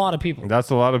 That's a lot of people. That's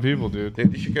a lot of people, dude.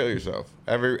 Dude, you should kill yourself.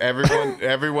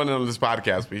 Everyone on this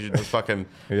podcast, we should just fucking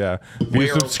Yeah. If wear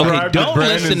you subscribe Okay, don't to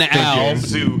Brandon's listen to Al.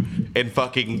 suit and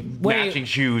fucking Wait. matching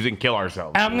shoes and kill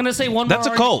ourselves. I'm gonna say one That's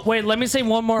more. a cult. Wait, let me say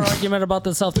one more argument about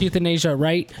the self euthanasia.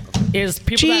 Right? Is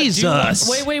people Jesus. that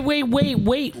do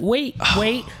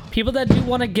wait. People that do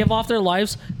want to give off their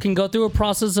lives can go through a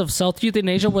process of self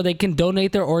euthanasia where they can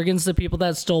donate their organs to people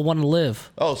that still want to live.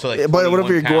 Oh, so like, But what if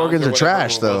 21 your pounds organs or are whatever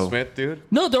trash, with Will though? Smith, dude.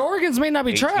 No, their organs may not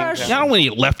be 18 trash. pounds. I don't want to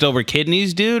eat leftover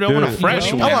kidneys, dude. I want a Dude.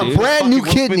 fresh I one. I want dude. brand new Fucking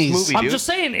Will Smith's kidneys. movie, I'm dude. just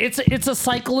saying it's a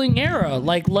cycling era.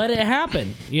 Like let it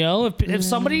happen. You know, if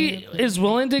somebody is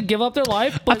willing to give up their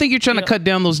life, I but, think you're trying to cut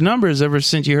down those numbers ever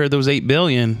since you heard there was 8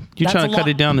 billion. You're that's trying a to cut lot.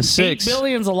 it down to 6. 8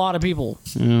 billion's a lot of people.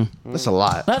 That's a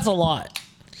lot. That's a lot.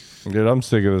 Dude, I'm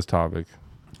sick of this topic.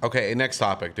 Okay, next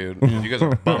topic, dude. You guys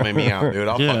are bumming me out, dude.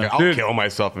 I'll Dude. kill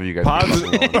myself if you guys.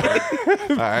 leave me alone,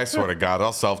 dude. I swear to God,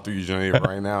 I'll self-euthanize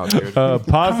right now, dude. Positive,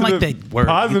 like that word,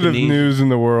 positive euthanasia. news in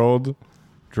the world.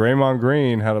 Draymond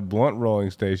Green had a blunt rolling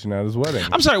station at his wedding.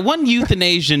 I'm sorry, one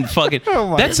euthanasian fucking.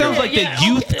 That sounds like the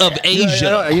youth of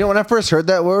Asia. You know, when I first heard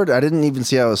that word, I didn't even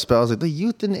see how it was spelled. I was like, the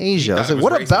euthanasia. I was it like,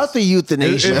 was what about racist. the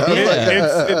euthanasia?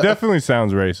 It definitely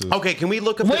sounds racist. Okay, can we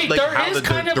look up Wait, the, like, there how is the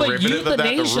kind of a derivative of that, the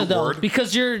euthanasia root though, word?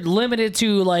 because you're limited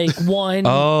to like one,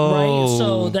 Oh. right?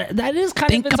 So that is kind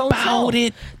Think of its own about self.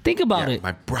 it. Think about Yeah, it.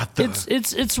 my brother.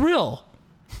 It's real.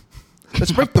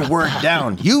 Let's break the word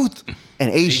down. Youth and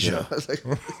Asia. I was like,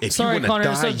 If Sorry, you wanna Connor.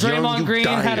 die So young, Draymond you Green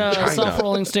die had in a China.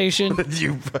 self-rolling station.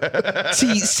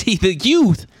 See, the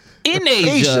youth in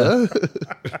Asia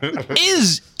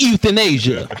is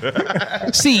euthanasia.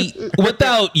 See,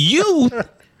 without youth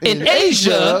in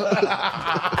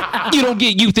Asia, you don't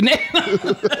get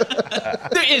euthanasia.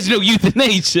 There is no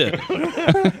euthanasia.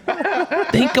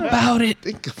 Think about it.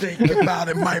 Think about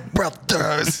it, my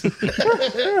brothers.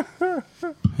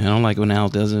 I don't like when Al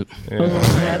does it.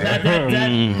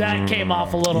 That came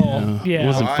off a little. Yeah, It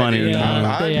wasn't I funny. do.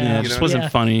 anymore. Yeah, it just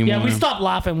wasn't funny Yeah, anymore. we stopped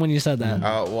laughing when you said that.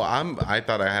 Well, I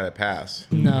thought I had a pass.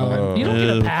 No, you don't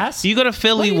get a pass. You go to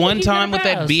Philly Why do you one think you get a time with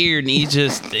that pass? beard, and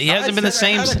he hasn't been the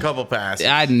same. I had a couple passes.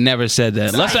 I never said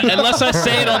that. Unless I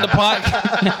say it on the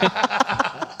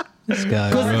podcast. This guy.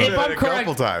 Because bro. if a I'm correct,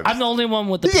 couple times. I'm the only one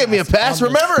with the. you gave me a pass,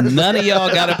 on this. remember? None of y'all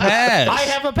got a pass. I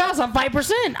have a pass. I'm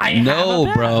 5%. I No,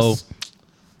 have a pass. bro.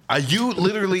 You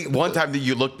literally one time that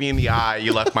you looked me in the eye,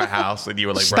 you left my house, and you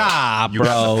were like, Stop, you got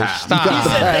bro. the pass. Stop. He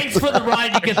said, "Thanks for the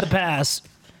ride. You get the pass."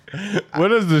 What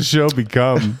does the show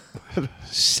become?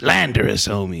 Slanderous,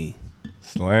 homie.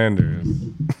 Slanders.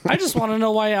 I just want to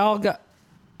know why Al got.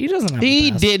 He doesn't have. He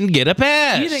a pass. didn't get a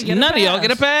pass. You didn't get a None of y'all pass.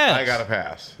 get a pass. I got a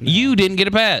pass. You didn't get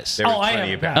a pass. There was Oh, I plenty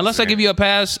have of a pass. passes Unless I there. give you a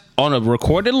pass on a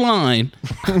recorded line,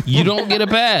 you don't get a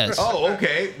pass. Oh,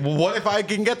 okay. Well, what if I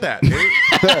can get that, dude?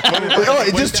 Oh,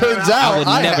 it just turns out. I would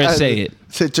never say it.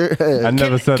 I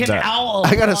never said Can that. Al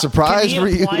I got a apply- surprise can he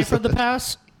for you. apply for the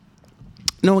pass?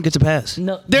 No one gets a pass.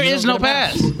 No, There you is don't no get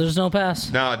a pass. There's no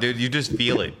pass. No, dude, you just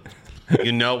feel it.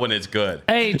 You know when it's good.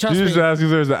 Hey, trust You just me. ask if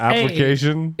there's an Hey,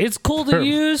 application. it's cool to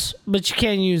use, but you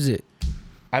can't use it.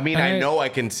 I mean, I know I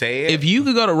can say it. If you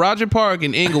could go to Roger Park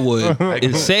in Inglewood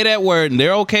and say that word and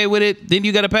they're okay with it, then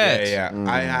you got a pass. yeah.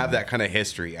 I have that kind of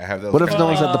history. I have those. What if kind no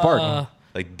of, one's at the park?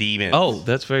 like demons? Oh,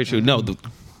 that's very true. No, it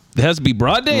has to be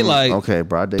broad daylight. Okay,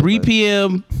 broad day. 3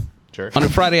 p.m. sure. on a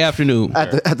Friday afternoon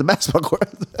At the basketball court.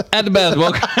 at the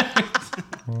basketball.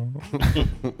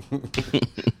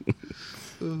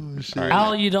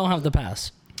 Al, you don't have the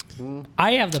pass.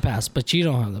 I have the pass, but you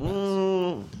don't have the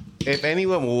pass. If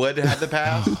anyone would have the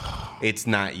pass, it's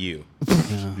not you.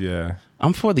 Yeah.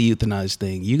 I'm for the euthanized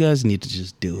thing. You guys need to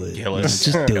just do it. Kill us.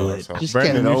 Just do Kill it. us. Just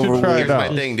Brandon, get it you over should try with. it Here's my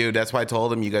out. thing, dude. That's why I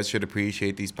told him you guys should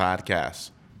appreciate these podcasts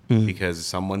because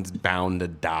someone's bound to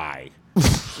die.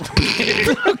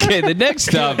 okay. The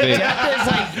next topic.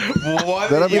 That is like, One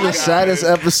That'll of be you the saddest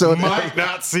episode. Might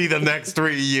not see the next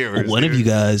 3 years. One of dude. you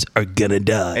guys are gonna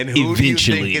die And who do you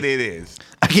eventually. think it is?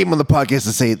 I came on the podcast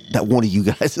to say that one of you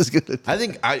guys is gonna. I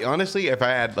think I honestly, if I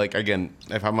had like again,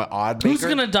 if I'm an odd who's maker,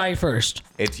 gonna die first?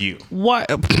 it's you. What?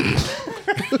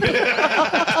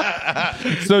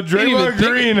 So Draymond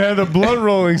think- Green had a blunt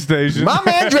rolling station. My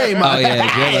man Draymond. Oh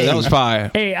yeah, that was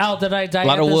fire. Hey, Al, did I die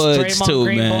Lot at of this woods, Draymond too,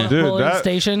 Green man. Dude, rolling that-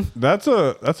 station? That's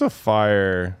a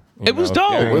fire. It was dope.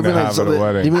 thing Wait, to have at a you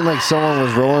wedding. mean like someone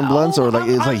was rolling blunts, or like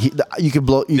it's like you could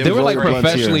blow? You They could They were blow like your blunts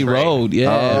professionally here. rolled,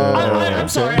 yeah. I'm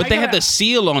sorry, But I they had gotta- the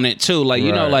seal on it too, like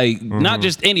you know, Right. like not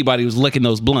just anybody was licking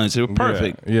those blunts. They were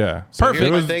perfect. Yeah. Perfect. Here's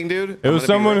It my was- thing, dude. It was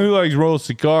someone who likes rolls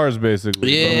cigars,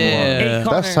 basically. Yeah. Hey,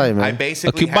 Connor, That's tight, I man.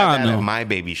 basically A had that Cubano. at my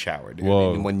baby shower, dude.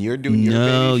 Whoa. And when you're doing your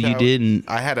No, baby you shower, didn't.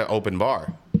 I had an open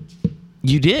bar.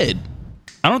 You did.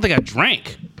 I don't think I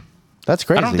drank. That's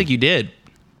crazy. I don't think you did.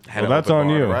 Had Well, an that's open on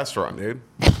bar at you. a restaurant, dude.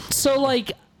 So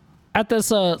like at this,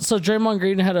 so Draymond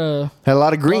Green had a. had a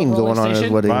lot of green Rolling going on at his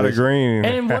station? wedding. A lot of green.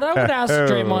 And what I would ask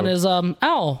Draymond is,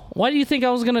 Al, why do you think I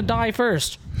was gonna die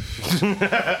first?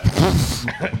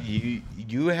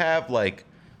 You have like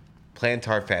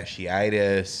plantar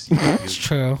fasciitis. It's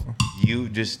true. You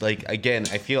just like again.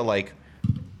 I feel like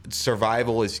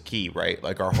survival is key, right?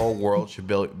 Like our whole world should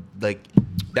build like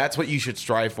that's what you should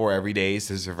strive for every day is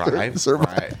to survive. Survive.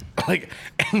 Right? Like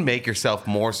and make yourself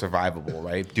more survivable,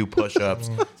 right? Do push-ups,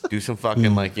 do some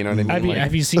fucking like you know what I mean. Have you, Like,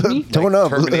 have you seen me? Tone up.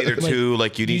 Terminator 2,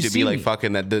 like you need you to see be like me.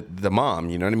 fucking the mom,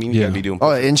 you know what I mean? You Yeah. gotta be doing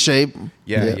Oh, in shape.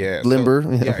 yeah. Limber.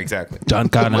 So- yeah, exactly. John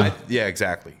Connor. Yeah,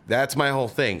 exactly. That's my whole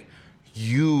thing.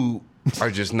 You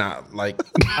are just not like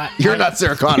You're not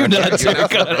Sarah Connor.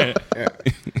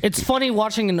 It's funny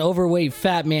watching an overweight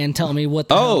fat man tell me what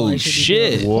the hell Oh I should be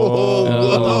shit! doing.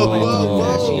 Whoa.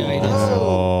 Fasciitis.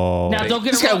 Oh. Now don't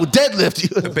get This it guy wrong. would deadlift you.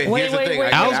 But here's the thing.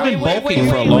 Al's been bulking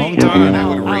for a wait, long wait, time. I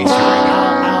would race you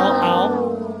right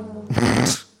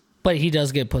now. But he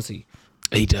does get pussy.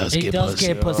 He does He get does pussy.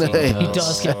 get pussy. He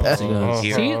does get pussy.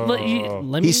 Here. See,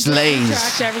 let me He slays.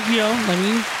 Let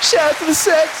me. Shout out to the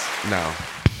sex.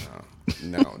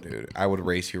 No, dude. I would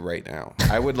race you right now.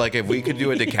 I would like if we could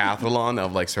do a decathlon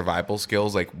of like survival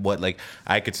skills, like what, like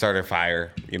I could start a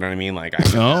fire. You know what I mean? Like I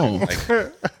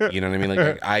could, like, you know what I mean?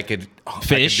 Like I could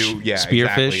Fish? I could do,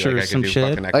 Spearfish exactly. or I could some do shit?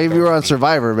 fucking Like if you were on exercise.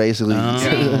 Survivor, basically.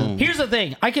 Here's the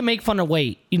thing. I can make fun of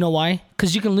weight. You know why?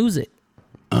 Because you can lose it.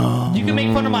 You can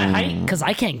make fun of my height because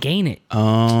I can't gain it. You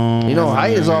know,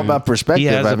 height is all about perspective. He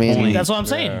has I a mean, point. That's what I'm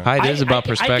saying. Height is about I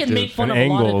perspective can make fun of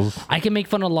and a lot angles. of. I can make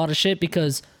fun of a lot of shit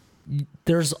because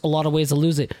there's a lot of ways to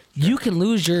lose it. You can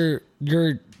lose your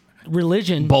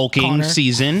religion. Bulking Connor.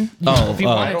 season. If you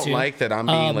I wanted don't to. like that I'm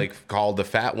being like called the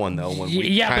fat one though. When we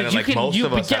Yeah, kind but of you like can. most You,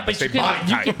 of us yeah, have the but you same body can.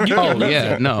 You type. can. You Oh can lose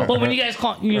yeah, it. no. But when you guys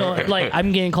call, like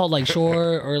I'm getting called like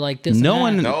short or like this. No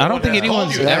and one. that. I don't think one has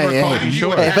anyone's called you ever Hey, called hey. you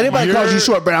short. Hey, if anybody calls you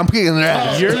short, bro, I'm kicking their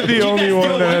ass. You're the You only guys one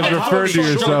throw- that you has guys referred to throw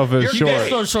yourself as You guys short.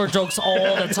 throw short jokes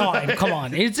all the time. Come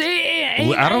on, it's.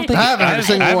 I don't think I haven't heard a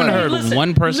single I haven't one. heard Listen,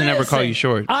 one person ever call listen. you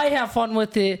short. I have fun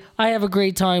with it. I have a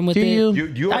great time with Do it. you?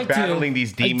 You are I do. battling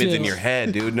these I demons do. in your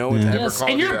head, dude. No one's ever Yes,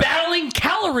 called and you you're that. battling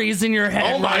calories in your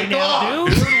head Oh my right god, now,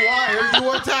 dude. Why are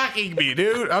you attacking me,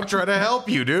 dude? I'm trying to help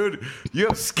you, dude. You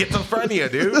have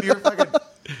schizophrenia, dude. You're fucking.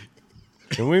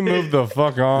 Can we move the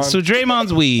fuck on? So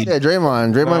Draymond's weed. Yeah,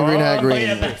 Draymond Green had Oh, green.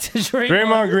 yeah, back to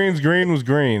Draymond Green's green was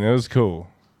green. It was cool.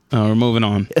 Oh, we're moving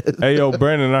on. Hey, yo,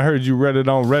 Brandon, I heard you read it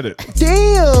on Reddit.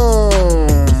 Damn.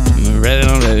 Read it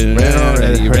on Reddit. Read it on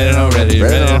Reddit. Read it on Reddit.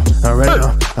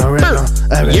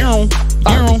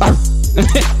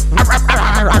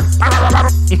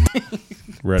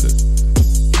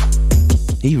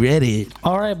 Reddit. He read it.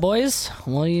 All right, boys.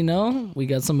 Well, you know, we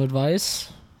got some advice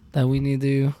that we need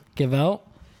to give out.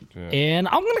 And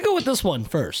I'm going to go with this one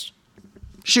first.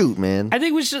 Shoot, man. I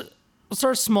think we should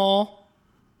start small.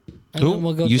 And then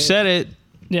we'll go You to- said it.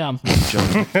 Yeah.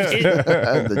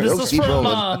 The This jokes is keep from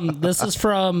rolling. this is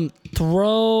from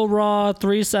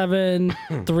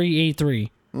ThrowRaw37383.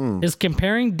 Is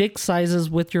comparing dick sizes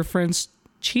with your friends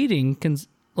cheating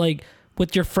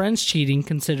with your friends cheating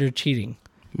considered cheating?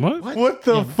 What? What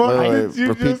the fuck Wait, did you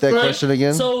repeat just that say? question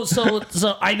again. So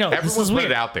I know this Everyone's is put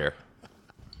weird. it out there.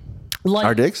 Like,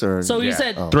 Our dicks or So you Yeah.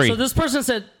 said 3. So this person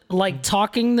said like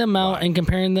talking them out and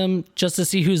comparing them just to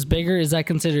see who's bigger. Is that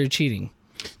considered cheating?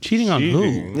 Cheating on who?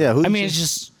 Cheating. yeah, who's I mean, it's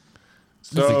just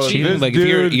So Cheating? this Like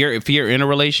dude, if you're in a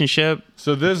relationship.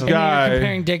 so this I mean, you're guy,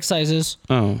 comparing dick sizes.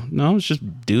 Oh no, it's just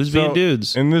dudes being so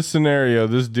dudes. in this scenario,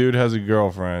 this dude has a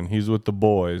girlfriend. He's with the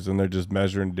boys, and they're just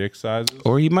measuring dick sizes.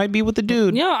 Or he might be with the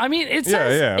dude. Yeah, I mean, it Yeah,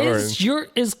 says yeah,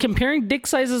 is comparing dick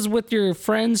sizes with your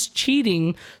friends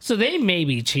cheating, so they may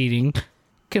be cheating,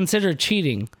 considered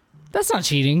cheating. That's not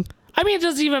cheating. I mean, it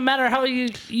doesn't even matter how you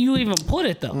even put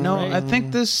it though. No, right? I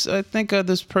think this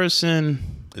person.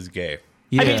 Is gay.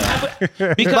 Yeah, I mean,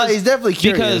 because But he's definitely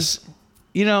curious. because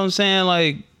you know what I'm saying.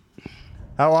 Like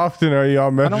How often are y'all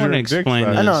measuring wanna dick explain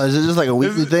sizes? I know. Is it just like a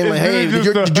weekly thing? Like, is hey, it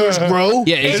did just yours grow?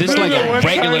 yeah, is this Is like it a one-time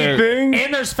regular? thing?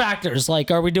 and there's factors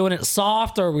like, are we doing it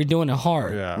soft or are we doing it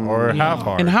hard? Yeah, or half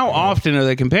hard. And how often are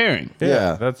they comparing?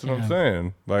 Yeah. That's what I'm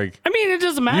saying. Like, I mean, it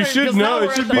doesn't matter. You should 'cause know. now It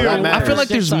we're should at the be a- point where I feel like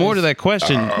dick there's more to size- that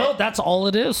question. No, that's all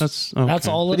it is. That's That's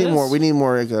okay. all We it need is. more. We need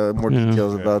more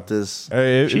details about this.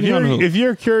 hey, if Cheating on you're, who? if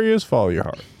you're curious, follow your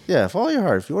heart. Yeah, follow your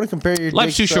heart. If you want to compare your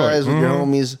Life's dick too short. size with your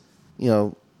homies, you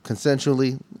know,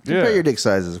 consensually, compare Yeah. your dick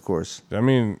sizes, of course. I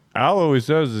mean, Al always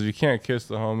says is you can't kiss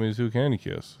the homies. Who can you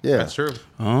kiss? Yeah. That's true.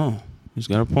 Oh, he's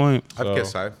got a point. I've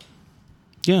kissed side.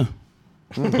 Yeah,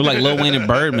 we're like Lil Wayne and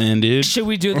Birdman, dude. Should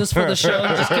we do this for the show?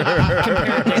 Just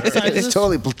compare dick sizes? It's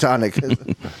totally platonic.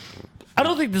 I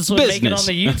don't think this would make it on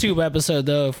Business. the YouTube episode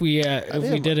though. If we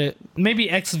did it, maybe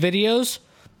X videos.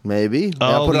 Maybe.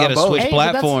 Oh, put we it on gotta both. switch Hey,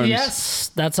 but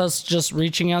platforms. that's us just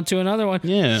reaching out to another one.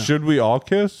 Yeah. Should we all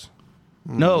kiss?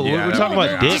 No, Yeah, we're that talking would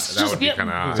about be- dicks. That would be Just kind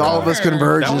of It's all of us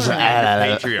converge. That and was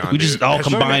just- Patreon. We just dude. all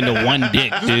combined to one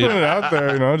dick, Put dude. it out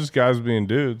there, just guys being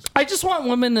dudes. I just want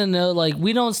women to know, like,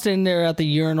 we don't stand there at the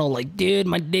urinal, like, dude,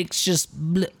 my dick's just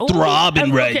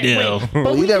Throbbing right now.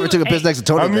 Well, you never took a piss next to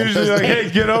Tony. I'm then. usually like, hey,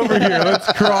 get over here.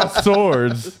 Let's cross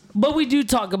swords. But we do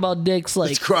talk about dicks, like,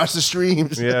 Let's cross the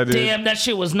streams. Yeah, dude. damn, that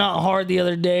shit was not hard the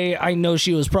other day. I know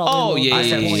she was probably. Oh, a little yeah,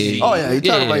 yeah, disappointed. yeah, Oh yeah, you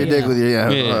talk about your dick with your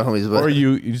Yeah. homies, but Or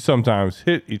you sometimes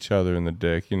hit each other in the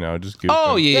dick, just goof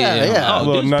Oh them. yeah, Yeah. Oh,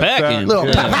 Little dude's nutsack. packing. little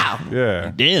yeah. pow pow.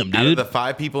 Yeah. Damn, Out of dude. the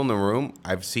 5 people in the room,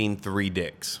 I've seen 3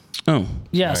 dicks. Oh,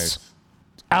 Yes. Nice.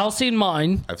 Al seen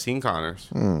mine. I've seen Connor's.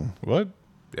 What?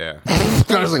 Yeah.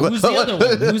 I was like, Who's the other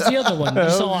one? Who's the other one? You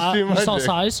saw, you see my you saw dick?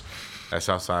 size? I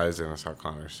saw Size and I saw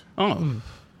Connor's. Oh,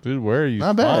 Dude, where are you?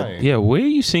 Not bad. flying? yeah. Where are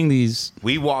you seeing these?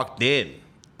 We walked in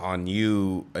on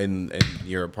you in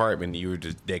your apartment. You were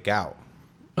just dick out.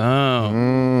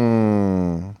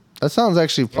 Oh, that sounds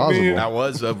actually plausible. That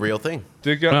was a real thing.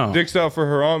 Dicks Oh. out for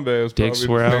Harambe. Was Dicks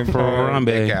probably were the out same for time. Harambe.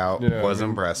 Dick out Yeah, was I mean,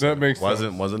 impressive. that makes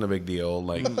wasn't a big deal.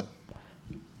 Like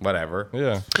whatever.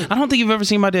 Yeah. I don't think you've ever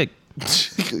seen my dick.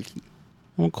 I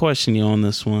won't question you on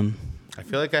this one. I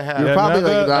feel like I have. You're probably now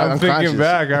like that I'm unconscious. thinking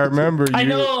back. I remember you. I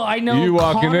know. You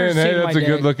walking Connor's in, hey, seen that's my a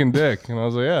good dick. looking dick, and I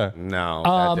was like, yeah. No,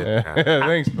 that didn't happen. Yeah,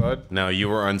 thanks, bud. No, you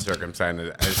were uncircumcised.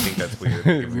 I just think that's weird.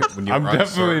 When you I'm were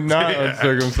definitely not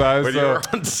uncircumcised. When you So were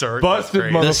uncircumcised, busted, that's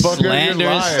crazy. The motherfucker. You're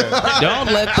slanderous. lying. Don't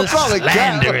let the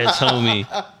slanderous, homie.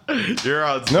 You're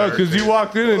uncircumcised. No, because you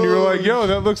walked in and you were like, yo,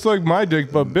 that looks like my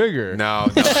dick, but bigger. No.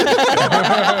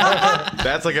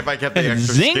 That's like if I kept the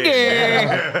extra Zinger.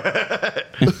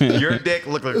 stick. Your dick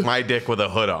looked like my dick with a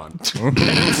hood on.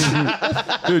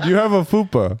 Dude, you have a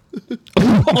fupa.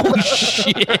 Oh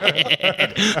shit!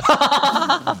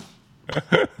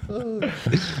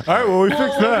 All right, well, we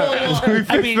fixed that. We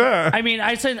fixed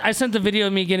that. I sent the video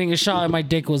of me getting a shot, and my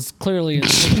dick was clearly in the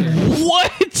picture.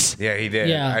 What? Yeah, he did.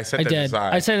 Yeah, I sent I it to did.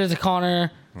 Sai. I sent it to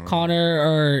Connor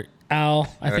or Al.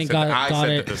 I And think I got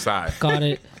sent it. it to Sai. Got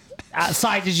it.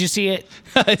 Sai, did you see it?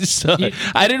 I saw it.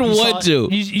 I didn't You saw want it?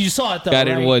 to. You saw it though. I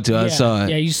didn't right? want to. I Yeah. saw it.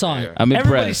 Yeah, you saw it. I'm impressed.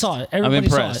 Everybody saw it. Everybody I'm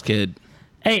impressed, saw it. kid.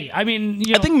 Hey, I mean,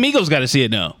 you know, I think Migos got to see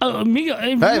it now. Migo,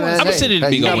 Hey, man, I'm hey, sitting to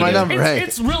hey, be you got going my there. number. Hey,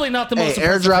 it's really not the most. Hey,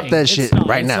 impressive airdrop thing. that It's shit not,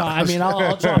 right it's now. not. I mean,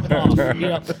 I'll drop it off. You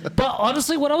know? But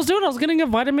honestly, what I was doing, I was getting a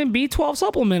vitamin B12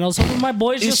 supplement. I was hoping my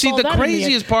boys You just see, saw the that in me.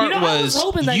 craziest part You know, I was was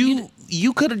hoping that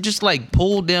you could have just like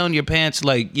pulled down your pants,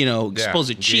 like supposed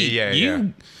to cheat. Yeah.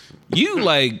 You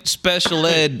like special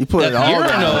ed. You put it all urinal.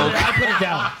 down. I put it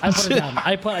down. I put it down.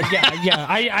 I put yeah.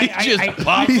 I Just I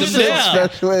popped threw it the- down.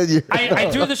 special ed, you're-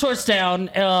 I threw the shorts down.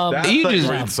 You just-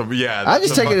 I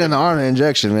just take it in the arm and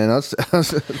injection, man.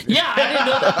 Yeah, I didn't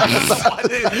know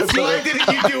that. Why didn't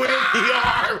you do it in the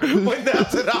arm when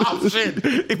that's an option?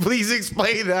 Please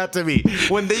explain that to me.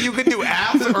 When you can do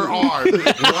ass or arm,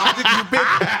 why did you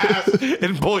pick ass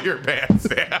and pull your pants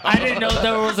down? I didn't know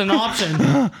there was an option.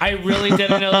 I really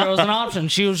didn't know there was an option.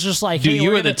 She was just like, Dude, hey, you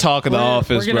we're were the gonna- talk of the we're-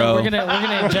 office, we're gonna, bro. We're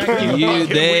gonna inject you. You,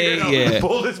 they, Weirdo. yeah.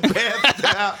 Pulled his pants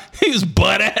down. He was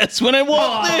butt ass when I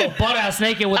walked in. Oh, butt ass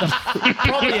naked with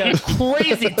probably a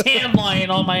crazy tan line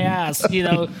on my ass. You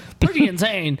know, pretty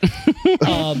insane.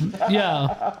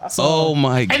 Yeah. So, Oh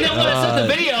my and then when I sent god. the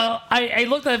video, I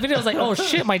looked at the video. I was like, "Oh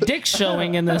shit, my dick's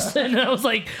showing in this." And I was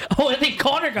like, "Oh, I think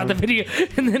Connor got the video."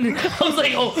 And then I was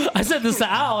like, "Oh," I said this to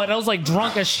Al, and I was like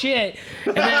drunk as shit.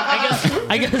 And then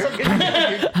I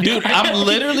guess, Dude, I'm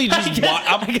literally just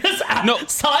I guess no.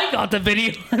 Sai got the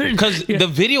video Because the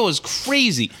video is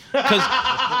crazy. Because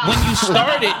when you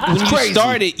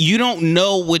start it, you don't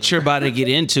know what you're about to get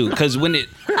into. Because when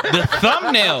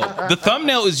the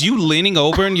thumbnail is you leaning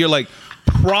over and you're like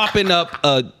propping up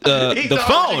the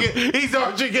phone. He's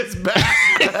arching his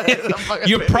back.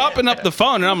 You're propping up the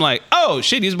phone, and I'm like, oh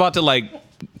shit, he's about to like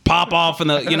pop off, and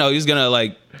he's gonna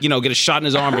like get a shot in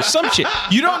his arm or some shit.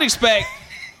 You don't expect.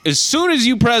 As soon as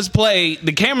you press play,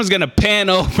 the camera's gonna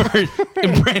pan over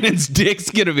and Brandon's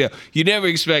dick's gonna be out. You never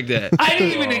expect that. I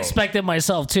didn't even expect it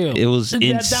myself too. It was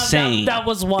insane. That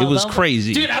was wild. It was That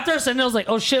crazy. dude. After I said it, I was like,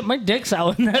 "Oh shit, my dick's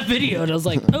out in that video," and I was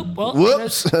like, "Oh well,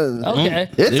 Whoops. okay."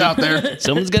 It's out there.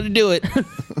 Someone's got to do it.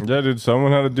 Yeah, dude,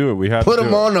 someone had to do it. We had Put to do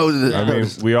them it. on those. I mean,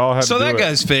 we all had So to do that it.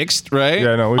 guy's fixed, right?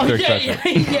 Yeah, no, we Oh, fixed yeah, that.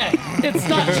 yeah. It's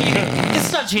not cheating.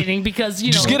 It's not cheating because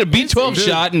Just get a B12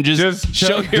 shot and just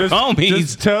show your homies.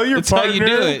 Just tell your That's partner. how you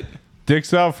do it.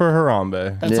 Dicks out for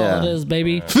Harambe. That's Yeah. all it is,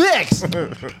 baby. Fix.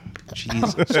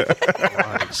 Jesus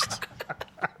Christ.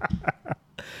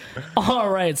 All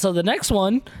right, so the next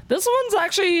one. This one's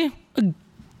actually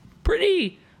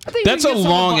pretty. I think That's we a can get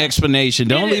long some- explanation.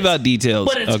 Don't It leave is, out details.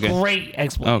 but it's okay. great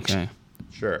explanation. Okay.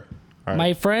 Sure.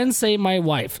 My friends say my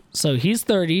wife. So he's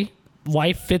 30,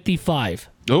 wife 55.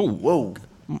 Oh, Whoa.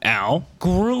 ow.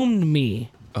 Groomed me.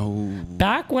 Oh.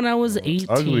 Back when I was 18.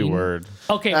 Ugly word.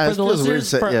 Okay, it for the feels weird listeners,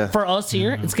 to say- yeah. for us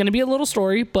here, it's going to be a little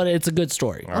story, but it's a good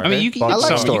story. I mean, you can, I like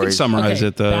you can stories. summarize Okay,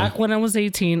 it though. back when I was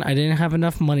 18, I didn't have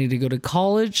enough money to go to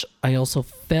college. I also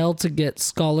failed to get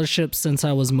scholarships since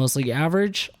I was mostly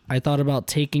average. I thought about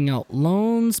taking out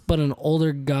loans, but an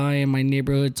older guy in my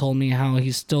neighborhood told me how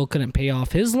he still couldn't pay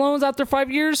off his loans after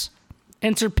 5 years.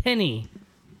 Enter Penny,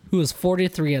 who was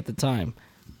 43 at the time.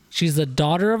 She's the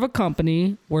daughter of a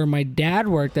company where my dad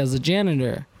worked as a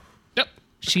janitor. Yep.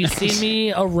 She's seen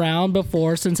me around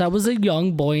before since I was a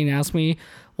young boy and asked me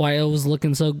why I was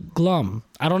looking so glum.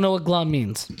 I don't know what glum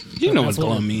means. You know what That's what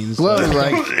glum means. Glum is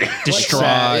like Distraught,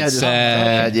 yeah, just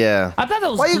sad, yeah. I thought that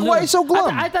was Why you- gloom. why you so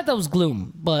glum? I thought that was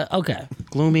gloom, but okay.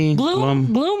 gloomy,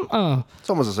 Gloom? glum. It's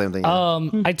almost the same thing.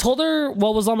 I told her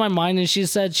what was on my mind, and she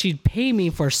said she'd pay me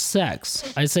for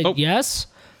sex. I said yes.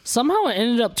 Somehow it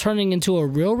ended up turning into a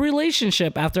real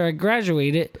relationship after I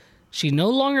graduated. She no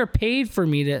longer paid for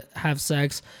me to have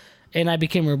sex, and I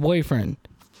became her boyfriend.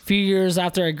 A few years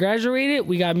after I graduated,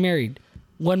 we got married.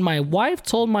 When my wife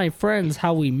told my friends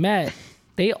how we met,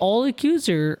 they all accused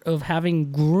her of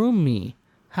having groomed me.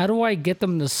 How do I get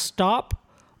them to stop,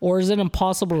 or is it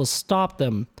impossible to stop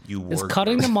them? Is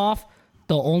cutting them off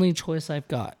the only choice I've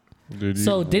got? Dude,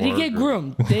 So did he get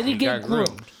groomed? Did he get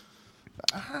groomed?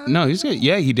 No, he's good.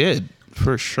 Yeah, he did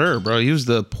for sure, bro. He was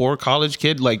the poor college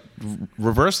kid. Like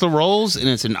reverse the roles, and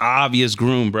it's an obvious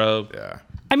groom, bro. Yeah.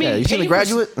 I mean, Yeah, you seen The paying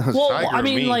Graduate? For, well, Tiger I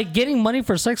mean, me. like getting money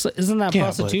for sex isn't that Yeah,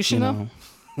 but, prostitution? you though?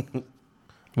 know.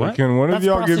 What? Can one of That's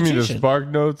y'all give me the prostitution. spark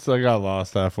notes? I got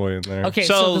lost halfway in there. Okay,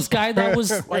 So- so this guy that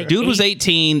was like Dude was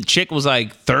 18, chick was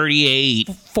like 38,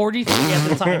 43 at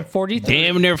the time, 43.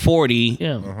 damn near 40.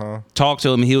 Yeah. Talked to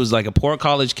him. He was like a poor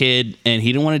college kid, and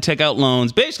he didn't want to take out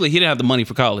loans. Basically, he didn't have the money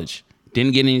for college.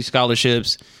 Didn't get any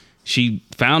scholarships. She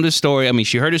found his story. I mean,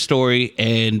 she heard his story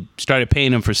and started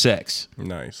paying him for sex.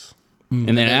 Nice.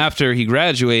 And then after he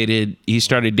graduated, he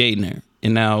started dating her.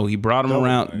 And now he brought him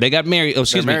around. They got married. Oh,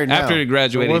 excuse me. married now. After he So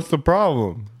graduated. what's the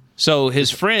problem? So his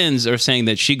friends are saying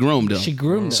that she groomed him. She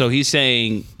groomed him. So he's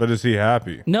saying, But is he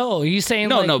happy? No, he's saying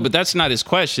no, like, no, but that's not his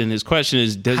question. His question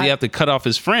is, does he have to cut off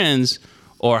his friends,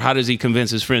 or how does he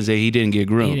convince his friends that he didn't get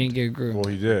groomed? he didn't get groomed. Well,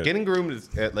 he did. Getting groomed is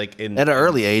at like in At an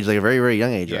early age, like a very, very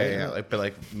young age, yeah, right? yeah, like, but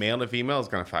like male to female is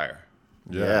gonna fire.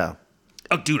 Yeah.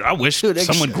 Oh, dude, I wish Dude,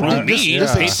 someone groomed me.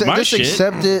 Just, Paid for my just shit.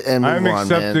 accept it and move I'm on,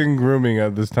 accepting man. grooming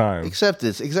at this time. Accept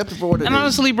it. Accept it for what it is. And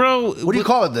honestly, bro, what do you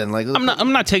call it then? Like,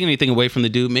 I'm not taking anything away from the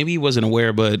dude. Maybe he wasn't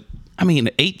aware, but I mean,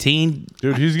 18.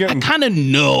 Dude, he's I getting. kind of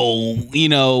know, what's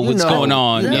know. going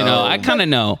on. You You know, know. I kind of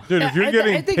know. Dude, if you're I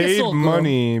getting think it's paid still groom.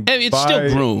 money, It's by still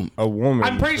groom. a woman.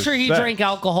 I'm pretty for sure he sex. drank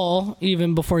alcohol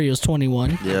even before he was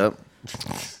 21. Yep.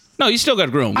 No, you still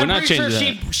got groomed. We're I'm not pretty sure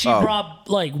changing that. she brought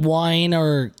like wine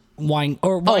or wine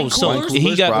Oh, so coolers.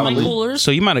 he got probably. Wine coolers. so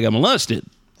you might have got molested.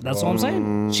 That's what I'm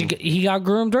saying. He got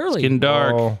groomed early. Getting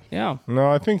dark, Oh, Yeah.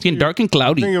 no, I think getting dark and I think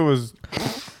cloudy. it was.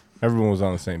 Everyone was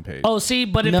on the same page. Oh, see,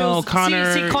 but if No, it was,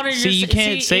 Connor, Connor, see, you're you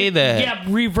can't say it- that. Yeah,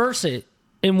 reverse it.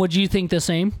 And would you think the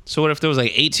same? So what if there was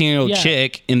like 18-year-old Yeah.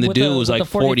 chick and the With dude was with like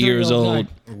 40 years 43-year-old old?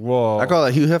 guy. Well, I call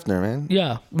it Hugh Hefner, man.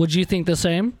 Yeah. Would you think the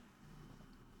same?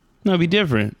 No, it'd be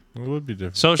different. it would be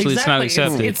different. Socially, it's not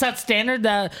accepted. It's that standard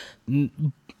that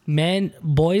men,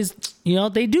 boys,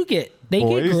 they do get. They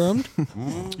Boys? get groomed.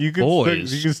 You can Boys.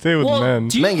 Stick, you can stay with men.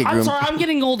 I'm Men get groomed. sorry, I'm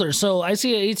getting older, so I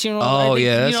see an 18-year-old. Oh,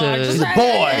 yeah, that's He's a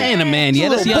boy. He ain't a man yet.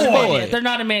 That's a They're not young a man boy. yet. They're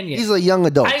not a man yet. He's a young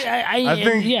adult. I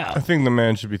think. Yeah. I think the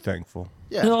man should be thankful.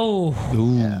 Yeah. No.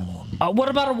 What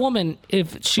about a woman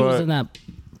if she was But in that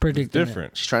predicament?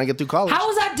 Different. She's trying to get through college. How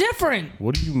is that different?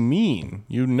 What do you mean?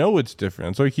 You know it's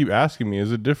different. So you keep asking me,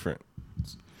 is it different?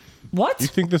 What? You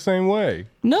think the same way?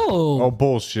 No. Oh,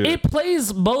 bullshit. It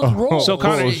plays both roles. So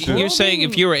Connor, Bullshit. you're saying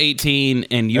if you were 18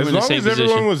 and you were as in the long same as everyone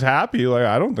position, was happy, like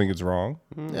I don't think it's wrong.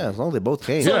 Yeah, as long as they both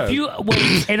came. So Yeah. if you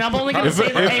wait, and I'm only gonna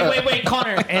say that. Hey, wait,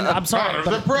 Connor, and I'm sorry,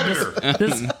 but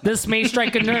this may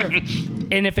strike a nerve,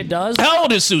 and if it does, how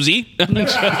old is Susie?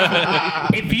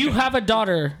 if you have a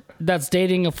daughter that's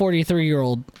dating a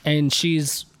 43-year-old and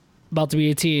she's about to be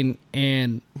 18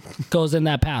 and goes in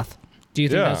that path, do you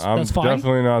think Yeah, I'm that's fine?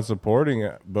 definitely not supporting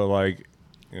it, but like,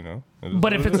 you know. it is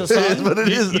But if it's a son, what it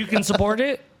is. you can support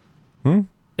it.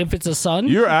 If it's a son,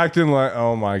 you're acting like,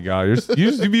 oh my god, you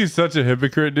used to be such a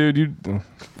hypocrite, dude. You,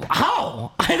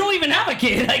 how? I don't even have a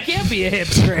kid. I can't be a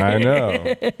hipster. I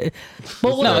know.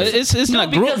 But what No, I'm- it's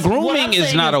not. because what Grooming I'm is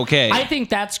saying not okay. I think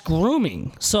that's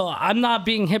grooming. So I'm not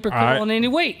being hypocritical in any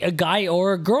way, a guy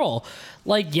or a girl.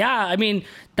 Like, yeah, I mean,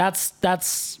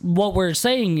 that's what we're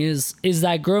saying is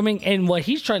that grooming. And what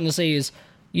he's trying to say is,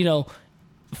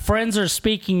 friends are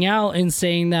speaking out and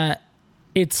saying that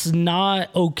it's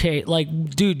not okay. Like,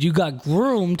 dude, you got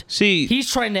groomed. See-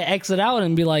 he's trying to exit out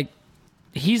and be like,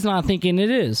 he's not thinking it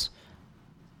is.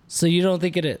 So you don't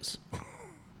think it is?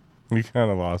 You kind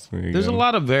of lost me. Again. There's a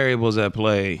lot of variables at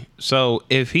play. So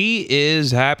if he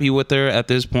is happy with her at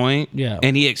this point, Yeah.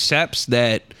 and he accepts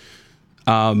that,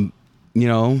 you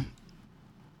know,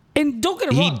 And don't get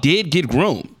it he wrong. did get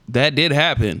groomed. That did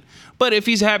happen. But if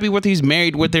he's happy with, he's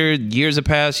married with her, years have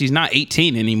passed, he's not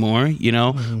 18 anymore, you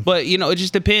know. But you know, it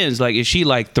just depends. Like, is she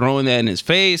like throwing that in his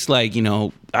face? Like, you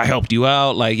know, I helped you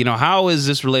out. Like, you know, how is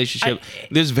this relationship?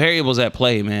 There's variables at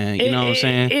play, man. You know what I'm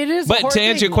saying? It is. But to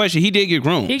answer your question, he did get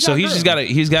groomed, so he's just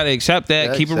gotta accept that,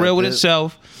 Yeah, keep it real with accept it.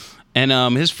 himself,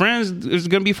 and his friends is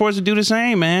gonna be forced to do the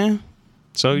same, man.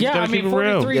 So you gotta keep it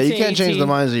real. 43 Yeah, you to can't change the 18.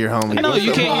 minds of your homies. No,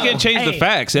 you can't change the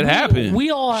facts. It happened. We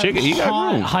all Shit, he got had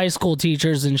groomed. high school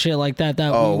teachers and shit like that.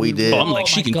 Oh, we did. Oh, I'm like, Oh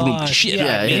she my can groom the gosh. shit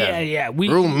Yeah, out of me. yeah. We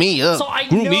Groom me up. So I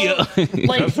Groom know, me up.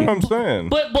 like, That's what I'm saying.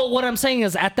 But what I'm saying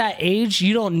is, at that age,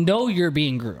 you don't know you're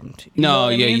being groomed. You No, know what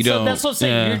I yeah, mean? you so don't. That's what I'm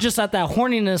saying. Yeah. You're just at that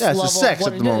horniness Yeah, it's level. the sex of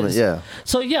what at the it moment, is. yeah.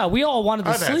 So yeah, we all wanted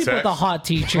to I've had sleep sex. with a hot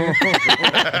teacher.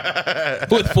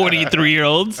 With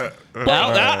 43-year-olds.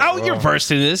 How you're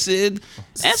versed in this?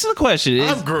 Answer the question.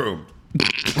 I'm groomed.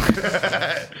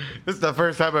 This is the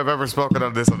first time I've ever spoken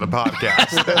on this on the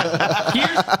podcast.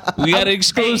 We got an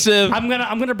exclusive. Hey, I'm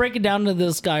gonna break it down to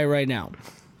this guy right now.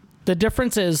 The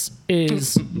difference is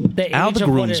the age Al the of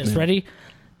what it is. groomsman. Ready?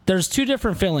 There's two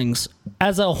different feelings.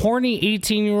 As a horny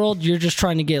 18-year-old, you're just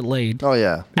trying to get laid. Oh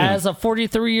yeah. As a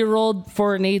 43-year-old,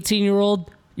 for an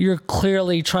 18-year-old, you're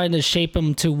clearly trying to shape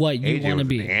him to what you AJ want to was an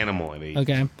be. animal at age.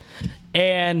 Okay.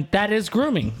 And that is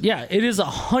grooming. Yeah, it is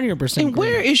 100%. And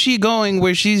where is she going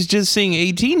where she's just seeing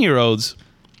 18-year-olds?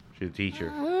 She's a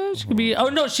teacher. She could be. Oh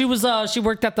no, she was. She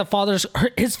worked at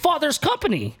his father's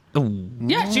company.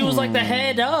 Yeah, she was like the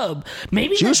head of.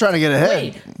 Maybe She was trying to get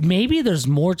ahead. Wait, maybe there's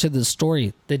more to the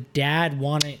story. The dad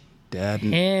wanted Dad,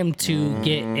 him to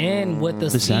get in with the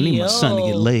listen, CEO I need my son to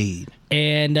get laid.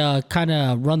 and kind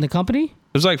of run the company. It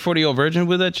was like 40-year-old virgin,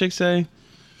 would that chick say?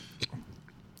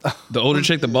 The older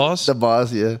chick, the boss? The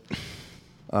boss, yeah.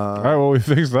 All right, well, we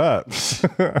fixed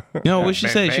that. No, what she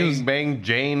Bang, say? bang, She was bang,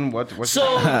 Jane. What's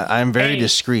So I'm very Hey,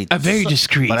 discreet, very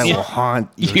discreet. but I will haunt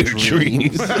your, Your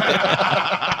dreams. dreams.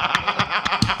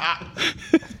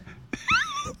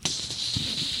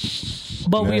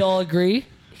 but we all agree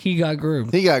he got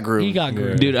groomed. He got groomed. He got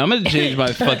groomed. Dude, I'm gonna change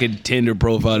my fucking Tinder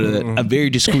profile to that. I'm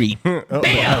very discreet.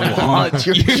 Haunt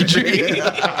your dreams.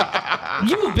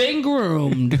 You've been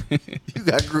groomed. You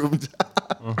got groomed.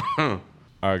 All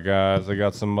right, guys, I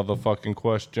got some motherfucking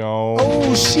questions.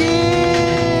 Oh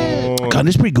shit!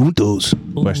 Canes preguntos.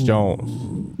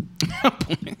 Questions.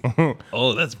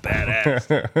 Oh, that's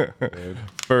badass.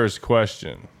 First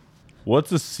question.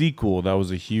 What's a sequel that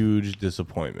was a huge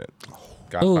disappointment?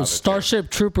 Oh, Starship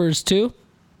Troopers 2.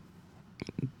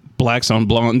 Blacks on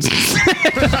blondes.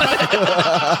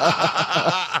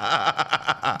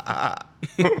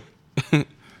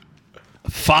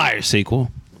 Fire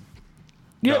sequel.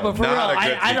 Yeah, but for real, not a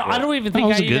good I don't even think That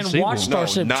was I a good even sequel. watched No,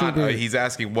 Starship not. Troopers. He's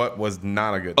asking what was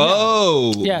not a good.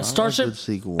 Oh. Yeah, Starship. good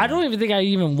sequel. I don't even think I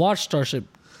even watched Starship.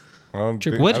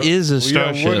 What is a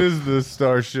starship? What is the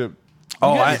Starship?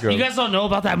 Oh, You guys don't know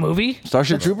about that movie?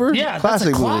 Starship Trooper? Yeah, classic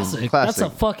that's a movie. classic. Classic. That's a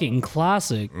fucking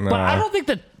classic. But Nah. I don't think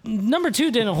that number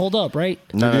 2 didn't hold up, right?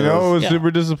 None You of know those. what was Yeah.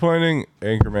 super disappointing?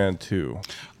 Anchorman 2.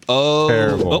 Oh.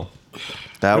 Terrible.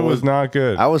 That It was not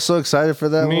good. I was so excited for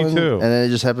that Me one. too. And then it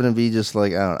just happened to be just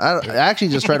like, I actually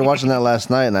just tried watching that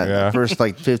last night, and Yeah. the first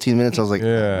like 15 minutes, I was like,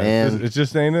 yeah, man, it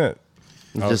just ain't it.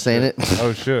 just ain't it.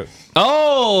 Oh shit,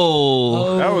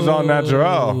 Oh. that was all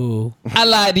natural. Ooh. I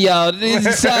lied to y'all. This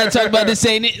is talking about this,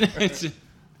 ain't it?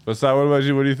 But Si, what about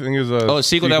you? What do you think is a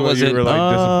sequel that you wasn't. were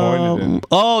like disappointed in?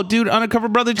 Oh, dude, Undercover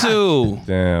Brother 2.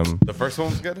 Damn. The first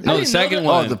one was good. No, the didn't second know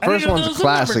that- one. Oh, the I first didn't know one's there a was a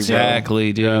number classic, two. bro.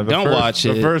 Exactly, dude. Yeah, Don't watch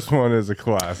it. The first one is a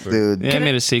classic. Dude. They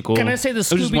made a sequel. Can I say the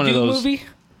It was just one Scooby of Doo those- movie?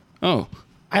 Oh,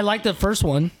 I like the first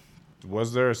one.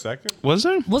 Was there a second? was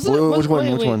there? Wasn't it? Which one?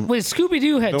 Wait, Which wait, one? Wait, Scooby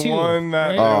Doo had The two. one that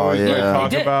right? they Oh, always like, yeah.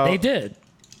 talk They did. about. They did.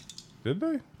 Did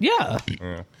they? Yeah.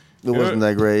 It wasn't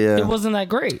that great, yeah. It wasn't that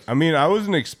great. I mean, I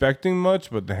wasn't expecting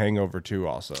much, but The Hangover 2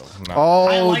 also. Not-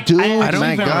 Oh, dude, I don't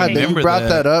my even God, that you remember brought that.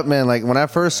 that up, man. Like when I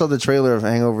first saw the trailer of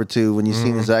Hangover 2, when you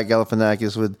seen Zach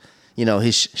Galifianakis with, you know,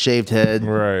 his shaved head,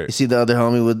 Right. You see the other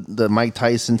homie with the Mike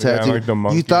Tyson tattoo. like the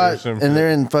monkey you or thought, some and shit.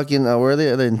 they're in fucking where are they?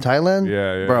 Are they in Thailand?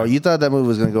 Yeah. Bro, you thought that movie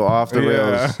was gonna go off the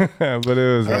rails. Yeah, but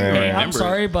it was. Hey, I'm remember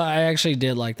sorry, but I actually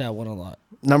did like that one a lot.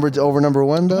 Over number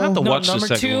one though. I have to No, watch the number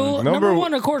second 2, one. number Number-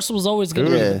 1, of course, was always going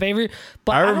to be Yeah. the favorite.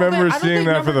 But I don't remember think- I don't seeing think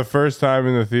that for number- the first time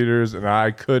in the theaters, and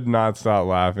I could not stop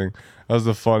laughing. That was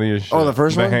the funniest shit. Oh, the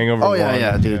first one? Hangover. Oh, yeah, one.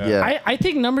 yeah, dude, yeah. I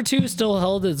think number 2 still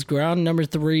held its ground. Number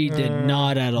 3 did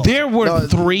not at all. There were No,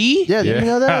 3? Yeah, did you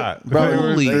know that? They were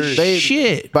Holy three.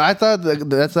 shit. But I thought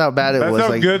that's how bad it That's was. how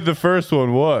Like, good the first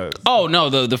one was. Oh, no,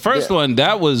 the first one,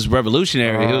 that was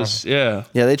revolutionary. It was, yeah.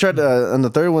 yeah, they tried to, on the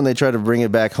third one, they tried to bring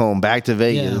it back home, back to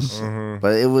Vegas.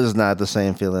 But it was not the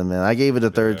same feeling, man. I gave it a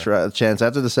third chance.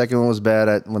 After the second one was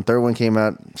bad, when third one came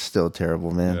out, still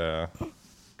terrible, man. Yeah.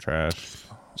 Trash.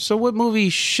 So what movie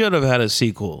should have had a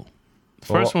sequel? The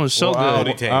first one was so Al,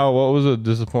 good. Al, what was a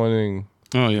disappointing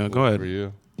Oh, yeah, go for ahead. you?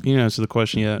 You didn't answer the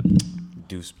question yet.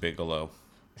 Deuce Bigelow.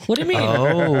 What do you mean?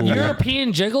 Oh.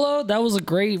 European Gigolo? That was a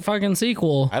great fucking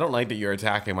sequel. I don't like that you're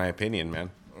attacking my opinion, man.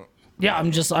 Yeah,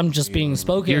 I'm just being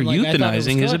spoken. You're like, I thought it was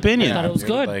euthanizing his good. opinion. I thought it was Dude,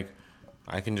 good. Like,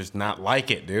 I can just not like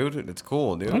it, dude. It's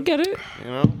cool, dude. I get it. You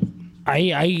know?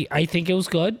 I think it was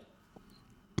good.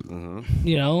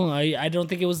 You know, I don't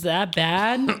think it was that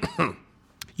bad.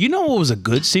 You know what was a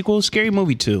good sequel? Scary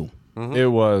Movie 2. It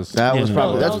was. That was Yeah.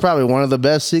 probably that's probably one of the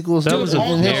best sequels. That was a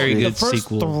in very history. good The first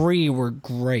sequel. 3 were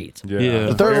great. Yeah. Yeah.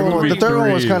 The third one, Movie the third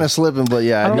one was 3. kind of slipping, but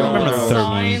yeah, I know. remember the third one.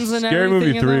 Signs and Scary everything Movie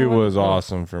in that 3 one. was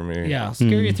awesome for me. Yeah,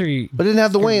 Scary 3. But it didn't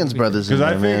have the Wayans brothers in Because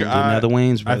I there, think man. have the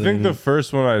Wayans I brothers think in the it.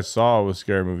 first one I saw was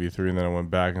Scary Movie 3, and then I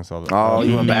went back and saw the. Oh,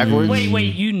 you went backwards?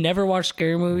 Wait, you never watched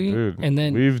Scary Movie? Dude, and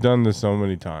then we've done this so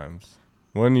many times.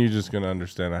 When are you just gonna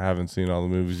understand? I haven't seen all the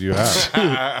movies you have.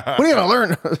 What are you gonna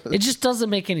learn? it just doesn't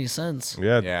make any sense.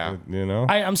 Yeah. You know.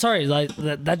 I'm sorry, like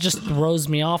that just throws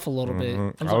me off a little bit.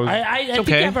 I'm sorry. I think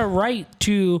okay. I have a right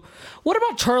to. What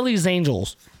about Charlie's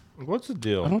Angels? What's the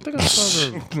deal? I don't think I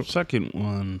saw the second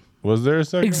one. Was there a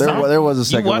second? Exactly. There was a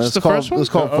second one. watched It's the called, first one? It was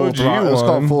called The Full OG Throttle. It was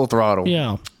called one. Full Throttle.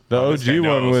 Yeah. The this guy OG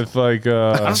one knows. with like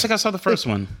I don't think I saw the first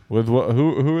one. with what?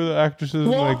 Who are the actresses?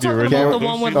 Well, like I'm the talking original. about the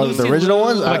one with Oh, Lucy the original Liu.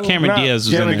 ones? Like Cameron Diaz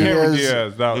was in Cameron there. Diaz.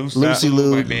 Diaz. That was Lucy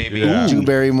Liu, my baby. Yeah. Drew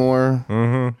Barrymore.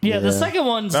 Yeah, the second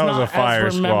one's That was not a fire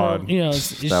as remember. squad. You know,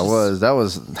 it's That was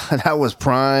that was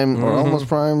prime or almost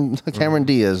prime Cameron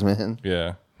Diaz, man.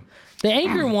 Yeah. the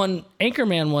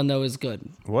Anchorman one though is good.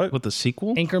 What? What, the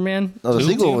sequel? Anchorman. No, the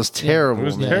sequel was terrible, It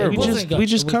was man. terrible. It wasn't good. We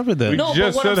just It was- covered that. No,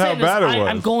 just but what said I'm how saying bad is it was.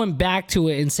 I'm going back to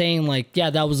it and saying like, yeah,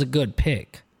 that was a good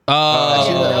pick. Oh,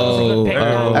 That was a good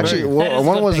pick. Actually, That is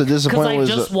one good was a pick. 'Cause disappointment. I Was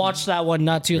just watched that one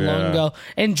not too long Yeah. ago,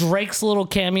 and Drake's little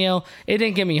cameo. It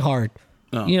didn't get me hard.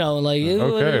 You know, like it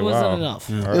Okay, wasn't wow. enough.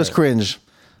 it was cringe.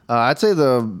 I'd say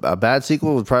a bad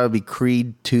sequel would probably be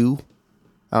Creed 2.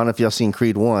 I don't know if y'all seen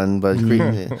Creed 1, but Creed.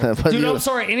 but Dude, you- I'm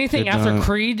sorry. Anything after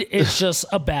Creed is just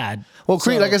a bad. Well,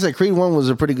 Creed, So- like I said, Creed 1 was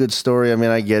a pretty good story. I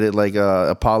mean, I get it. Like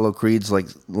Apollo Creed's like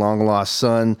long lost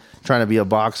son trying to be a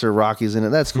boxer. Rocky's in it.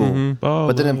 That's cool.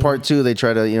 But then in part 2, they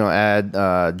try to add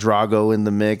Drago in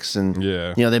the mix, and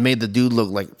Yeah. they made the dude look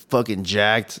like fucking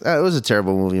jacked. It was a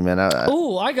terrible movie, man.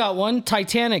 Oh, I got one.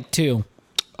 Titanic 2.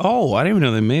 oh, I didn't even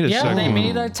know they made a Yeah, second they one.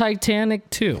 made a Titanic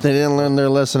 2. They didn't learn their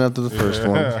lesson after the first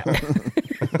one.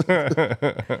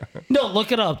 No,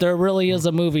 look it up. There really is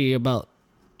a movie about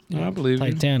I believe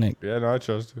you. Titanic. Yeah, no, I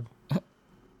trust you.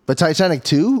 But Titanic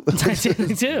 2?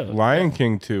 Titanic 2. Lion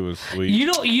King 2 was sweet. You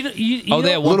know, you Oh,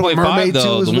 that know, Little 1.5 Mermaid 2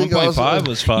 though. was The big 1.5 also.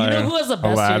 was you fire. know who has the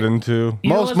best? Aladdin 2. You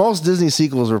know most what- most Disney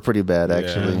sequels were pretty bad,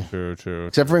 actually. Yeah, true.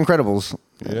 Except for Incredibles.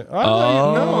 Yeah.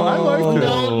 I liked it.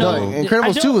 No, No, I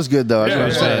Incredibles 2 don't- was good, though. That's what I'm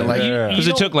Yeah, saying. Like, yeah. Because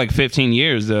it took like 15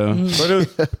 years though. But it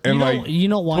was, and like you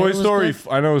know why Toy it was Story. good?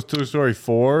 I know it was Toy Story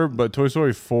 4, but Toy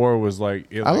Story 4 was like.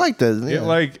 It, I like that. It Yeah.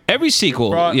 like, Every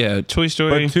sequel, Brought- yeah, Toy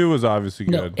Story. but 2 was obviously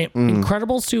No, good.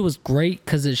 Incredibles 2 was great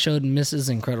because it showed Mrs.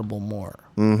 Incredible more.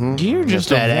 You're just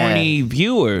a that horny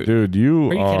viewer. Dude, you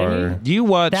Are you kidding me? You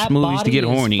watch That movies body to get is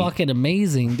horny. fucking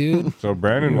amazing, dude. So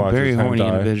Brandon watches Very horny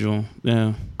hentai. individual.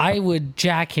 Yeah. I would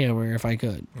jackhammer if I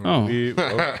could. Oh.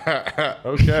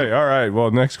 Okay, all right.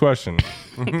 Well, next question.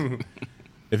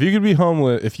 If you could be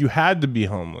homeless, if you had to be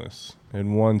homeless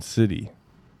in one city,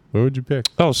 where would you pick?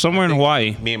 Oh, somewhere in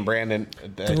Hawaii. Me and Brandon.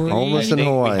 Homeless in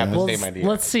Hawaii. We have the Well, same idea.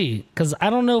 let's see, because I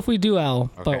don't know if we do, Al.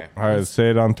 Okay. All right,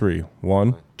 say it on 3.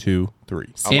 1, 2, 3.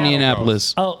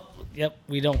 Indianapolis. But yep,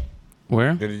 we don't.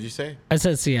 Where? What did you say? I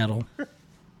said Seattle.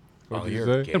 Oh, did you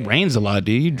you're say? It rains a lot,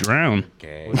 dude. You drown.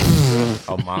 gay.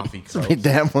 Amalfi Coast. Ain't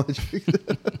that much.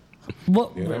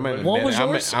 What? Dude, What was I'm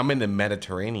yours? I'm in the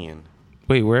Mediterranean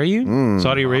Wait, where are you?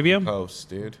 Saudi Arabia? coast,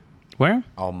 dude. Where?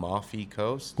 Amalfi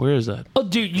Coast. Where is that? Oh,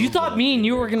 dude, you thought me and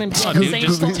you were gonna be on the dude, same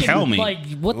just fucking- tell me. Like,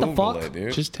 what the Google fuck? it,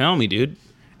 dude. Just tell me, dude.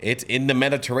 It's in the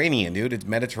Mediterranean, dude. It's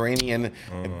Mediterranean,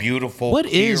 beautiful. What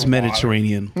clear is water.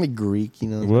 Mediterranean? Like Greek,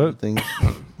 What? things.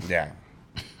 Yeah.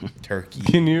 Turkey.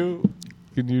 Can you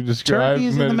Can you describe Turkey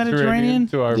is in the Mediterranean?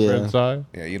 to our Yeah. friend's eye?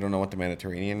 Yeah, you don't know what the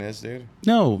Mediterranean is, dude?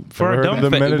 No, for Ever our heard dumb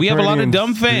of the fans. We have a lot of Mediterranean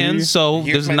dumb Sea? fans, so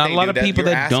Here's there's my not thing, a lot dude, of people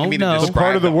you're that asking don't me to know. describe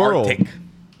part of the world. Arctic.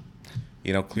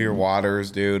 You know, clear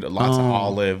waters, dude. Lots of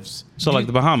olives. So like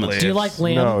the Bahamas. Do you like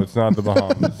lamb? No, it's not the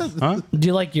Bahamas. Huh? Do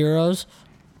you like Euros?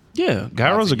 Yeah,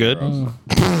 gyros are good.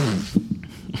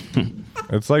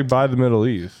 It's like by the Middle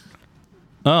East.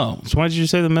 Oh, so why did you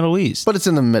say the Middle East? But it's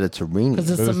in the Mediterranean. Because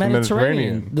it's But the it's the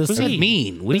Mediterranean. Mediterranean. The What does that sea.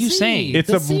 mean? What are The you sea. saying? It's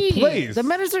The a sea. place. The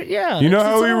Mediterranean. Yeah. You know it's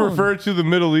how its we own. refer to the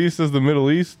Middle East as the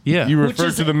Middle East? Yeah. You Which refer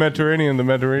is- to the Mediterranean the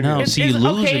Mediterranean. No. See, you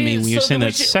losing okay, me when you're so saying then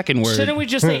we that second word. Shouldn't we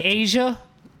just say Asia?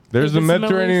 There's If the it's the Middle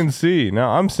Mediterranean Sea.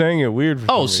 Now I'm saying it weird. For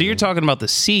Oh, some so you're reason. talking about the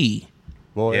sea.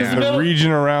 Well, Yeah. it's the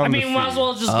region around. I the mean, might as sea.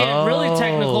 well just get really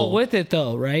technical with it,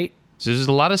 though, right? So there's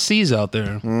a lot of seas out there.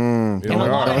 Yeah, And there a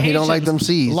lot are. of He don't like Asians- them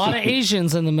seas. A lot of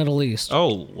Asians in the Middle East.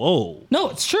 Oh, whoa. No,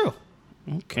 it's true.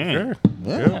 Okay. Sure.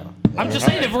 Yeah. I'm just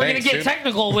saying, if we're gonna Thanks, get dude.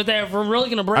 technical with it, if we're really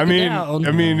gonna break I it mean, down,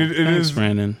 it Thanks, is.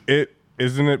 Brandon. It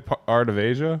isn't it part of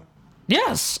Asia?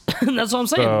 yes, that's what I'm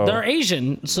saying. So- They're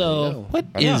Asian, so What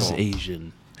is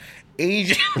Asian?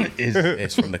 Asia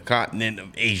is from the continent of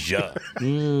Asia.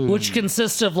 which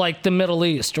consists of like the Middle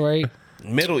East, right?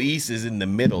 Middle East is in the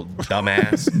middle,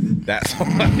 dumbass. That's why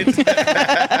it's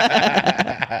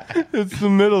It's the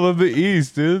middle of the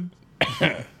East, dude.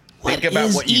 think about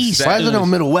is what you East? said. Why is it no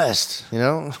Middle West? You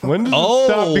know? When does Oh. it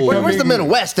stop becoming? Where's the Middle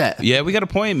West at? Yeah, we got a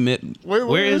point. where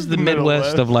Where is is the the Middle Midwest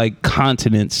West? of like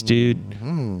continents, dude?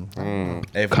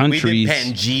 If Countries. we did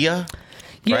Pangea,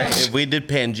 Yeah. right? If we did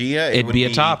Pangea, it It'd would be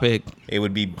a topic. It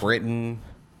would be Britain,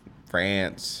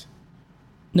 France.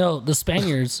 No, the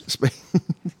Spaniards.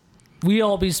 We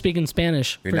all be speaking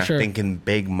Spanish You're for not sure. thinking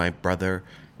big, my brother.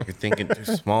 You're thinking too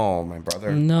small, my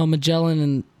brother. No, Magellan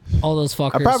and all those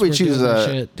fuckers. I'd probably were choose doing that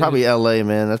shit, dude. probably LA,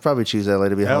 man. I'd probably choose LA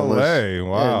to be homeless. LA,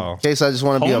 wow. Yeah, in case I just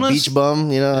want to be a Homeless? beach bum,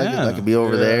 you know, Yeah. I could be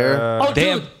over there. Oh,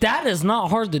 Damn. dude, that is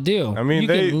not hard to do. I mean, You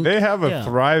they can- they have a yeah.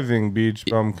 thriving beach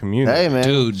bum community. Hey, man.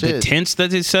 Dude, the shit. tents that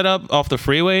they set up off the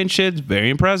freeway and shit, very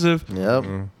impressive. Yep.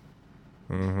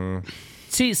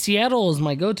 See, Seattle is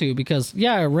my go-to because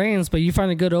yeah, it rains, but you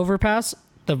find a good overpass.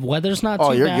 The weather's not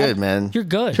Oh, too you're bad. good, man. You're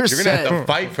good. You're You're gonna have set. to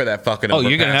fight for that fucking. Oh,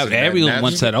 you're gonna overpass, have man. everyone That's-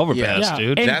 wants that overpass, Yeah.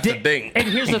 dude. And That's the thing. And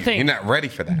here's the thing. You're not ready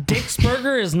for that. Dick's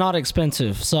Burger is not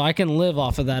expensive, so I can live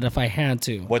off of that if I had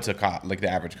to. What's the cost? Like the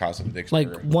average cost of a Dick's Like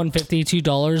burger? $150,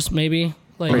 $2 maybe.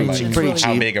 Like, Pretty it's cheap. really- Pretty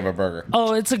How cheap. big of a burger?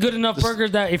 Oh, it's a good enough burger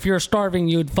that if you're starving,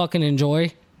 you'd fucking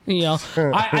enjoy. You know,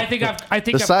 I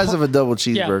think The size of a double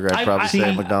yeah, cheeseburger, I'd probably say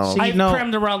at McDonald's. I've know-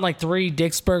 crammed around like 3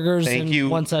 Dick's Burgers Thank in you,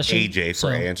 one session. AJ, for so-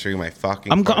 answering my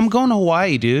fucking. I'm question. going to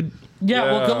Hawaii, dude. Yeah,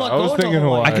 well, good luck I was going to thinking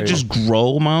Hawaii. Hawaii. I could just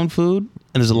grow my own food,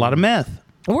 and there's a lot of meth.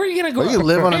 Where are you gonna grow? Well, you can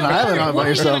live on an Hey, what island are- all what by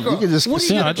are you gonna yourself. grow? You can just- What are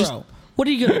you Yeah, gonna I just- grow? What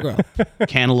are you gonna grow?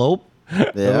 Cantaloupe,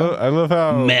 Yeah, I love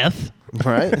how. meth,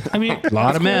 right. I mean, a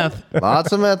lot of meth.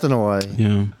 Lots of meth in Hawaii.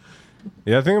 Yeah,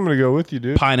 Yeah, I think I'm gonna go with you,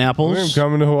 dude. I think I'm pineapples.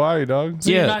 coming to Hawaii, dog.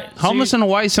 you're Yeah, not- so homeless you- in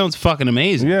Hawaii sounds fucking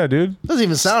amazing. Yeah, dude. Doesn't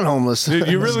even sound homeless. Dude,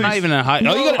 you It's really, not even a high.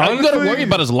 all you got to honestly- worry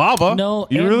about is lava. no,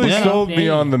 you and really monsoon, sold me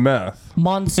on the meth.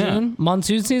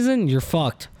 monsoon season. You're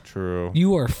fucked. True.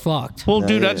 You are fucked. Well,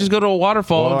 dude, I just go to a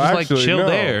waterfall Well, and just actually, like chill no.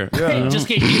 there. Yeah. Just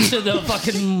get used to the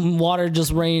fucking water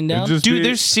just raining down. Just Dude, be-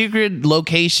 there's secret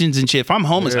locations and shit. If I'm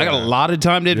homeless, I got a lot of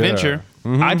time to adventure.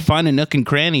 I'd find a nook and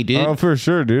cranny, dude. Oh, for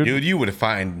sure, dude. Dude, you would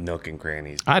find nook and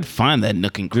crannies. I'd find that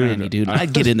nook and cranny, dude.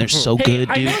 I'd get in there so hey,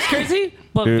 good, I know dude. it's crazy,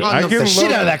 but Dude, I Knock the can shit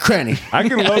lo- out of that cranny. I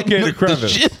can locate a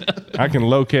crevice. I can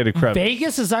locate a crevice.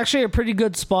 Vegas is actually a pretty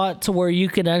good spot to where you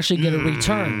can actually get a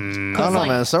return. I don't know,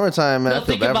 man. Summertime, man. I No, feel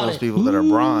think bad for about those it. people that are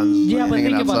bronze. Yeah, but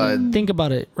hanging think about outside. it. Think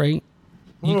about it, right?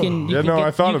 You can. You Yeah, can no, get,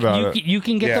 I thought you, about you, it. can- You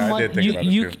can get Yeah, the I money. did think about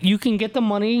it, too. You can get the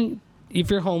money if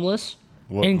you're homeless,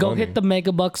 What and go money? hit the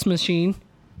Mega Bucks machine,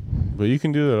 But you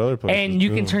can do that other places. and you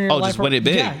can too. turn your Oh, life. just win it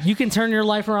big. Yeah, you can turn your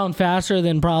life around faster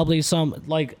than probably some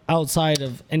like outside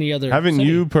of any other. Haven't city.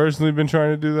 you personally been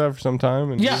trying to do that for some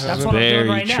time? And Yeah, you that's haven't? what I'm doing Very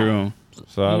right now. true.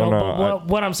 So I You don't know, know. but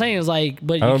what I'm saying is like,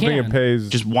 but you I don't can. think it pays.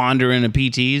 Just wander into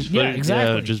PTs. Yeah, but,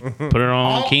 exactly. just put it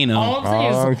on Keno. All I'm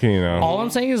saying on is, Keno. all I'm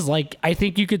saying is like, I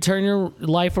think you could turn your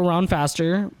life around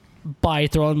faster by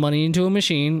throwing money into a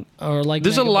machine or like.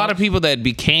 There's a Mega lot of Bucks. people that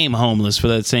became homeless for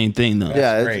that same thing, though.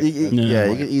 Yeah, great. yeah,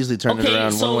 you can easily turn it Okay,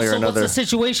 around so, one way or so another. what's the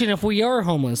situation if we are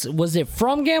homeless? Was it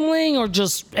from gambling or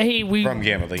just hey we From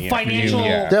gambling, yeah. financial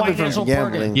Yeah. Definitely from financial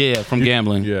gambling. burden? Yeah, from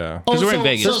gambling. Yeah. Because we're in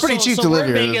Vegas. It's pretty cheap to we're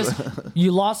live in here. Vegas.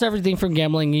 You lost everything from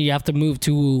gambling. And you have to move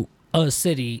to a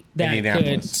city that could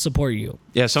Indianapolis. support you.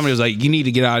 Yeah, somebody was like, "You need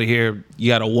to get out of here. You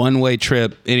got a one-way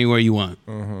trip anywhere you want."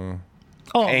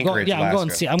 Oh, Anchorage, I'm going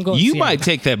to see. I'm going. You to might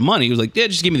take that money. He was like, yeah,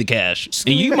 just give me the cash.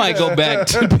 And you might go back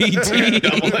to PT.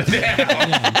 Double it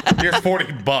down. Here's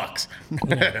 $40.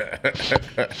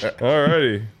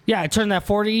 Alrighty. Yeah, I turned that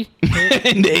 40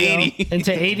 Into 80.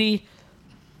 into 80.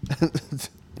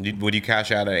 Would you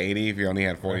cash out at 80 if you only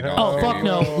had $40? Oh fuck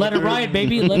no! Let it ride,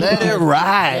 baby. Let it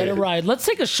ride. Let's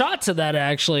take a shot to that.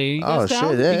 Actually, you guys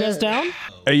down? shit, yeah. You guys down?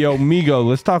 Hey, yo, Migo,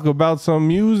 let's talk about some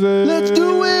music. Let's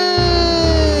do it!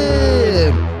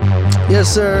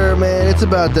 Yes, sir, man. It's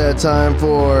about that time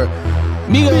for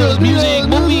Migos music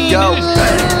movie. Go.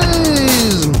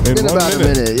 It's been one about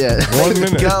minute. a minute, yeah. 1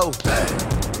 minute. Go.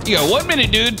 You got 1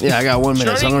 minute, dude. Yeah, I got 1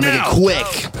 minute, so I'm gonna make it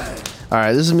quick. All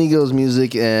right, this is Migos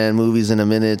music and movies in a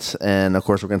minute, and of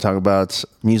course we're gonna talk about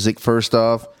music first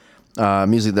off.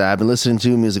 Music that I've been listening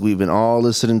to, music we've been all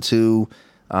listening to,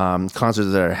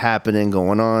 concerts that are happening,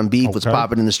 going on, beef, what's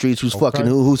popping in the streets, who's fucking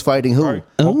who, who's fighting who. Right.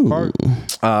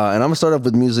 And I'm gonna start off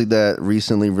with music that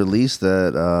recently released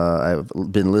that I've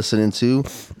been listening to.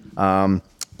 I'm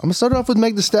gonna start off with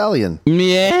Meg Thee Stallion.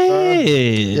 Yeah.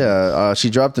 Yeah, she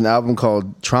dropped an album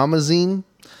called Traumazine.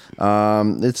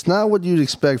 It's not what you'd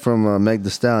expect from a Meg Thee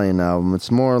Stallion album. It's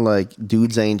more like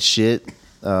dudes ain't shit.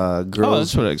 Girls,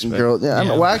 that's what I expect.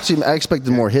 Well, actually, I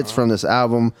expected more hits from this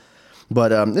album,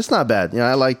 but it's not bad. You know,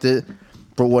 I liked it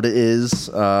for what it is.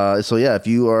 So yeah, if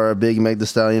you are a big Meg Thee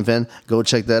Stallion fan, go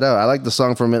check that out. I like the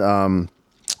song from it,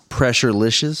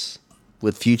 "Pressurelicious"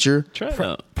 with Future. Try it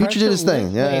out. Future did his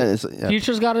thing. Yeah, yeah.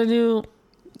 Future's got a new.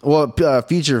 Well,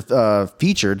 featured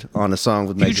on a song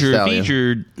with Meg Thee Stallion.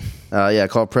 Featured. Yeah,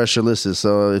 called Pressurelicious.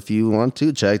 So if you want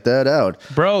to, check that out.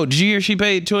 Bro, did you hear she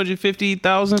paid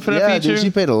 $250,000 for that Yeah, feature? dude, she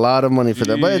paid a lot of money for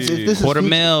that. But this is Quarter Future-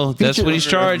 mil. That's Future- what he's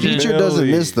charging. Future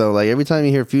doesn't miss though. Like every time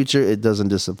you hear Future, it doesn't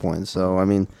disappoint. So I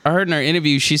mean, I heard in her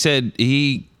interview, she said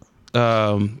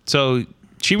so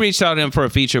she reached out to him for a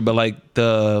feature, but like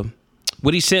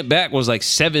what he sent back was like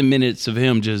 7 minutes of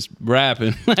him just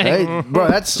rapping. hey, bro,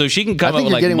 that's So she can come I think up with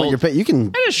you're like getting what you're paying. You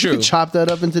can, That is you can true. chop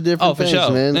that up into different Oh, for things, sure.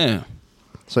 man. Yeah.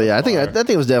 So yeah, I think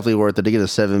it was definitely worth it to get a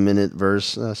 7-minute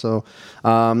verse.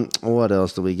 What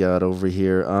else do we got over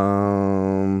here?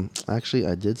 Actually,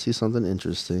 I did see something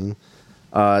interesting.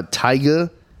 Tyga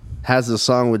has a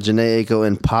song with Jhené Aiko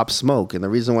and Pop Smoke, and the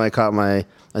reason why it caught my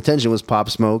attention was Pop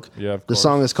Smoke. Yeah, of the course.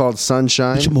 song is called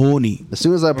Sunshine. Money. As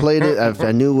soon as I played it,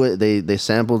 I knew what they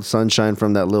sampled Sunshine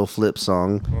from that Lil Flip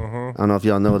song. I don't know if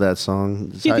y'all know that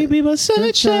song. You can be my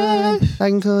sunshine. I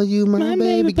can call you my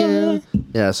baby girl.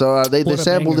 Yeah, so they What a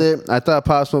sampled banger. it. I thought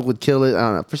Pop Smoke would kill it. I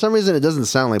don't know. For some reason, it doesn't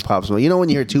sound like Pop Smoke. You know when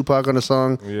you hear Tupac on a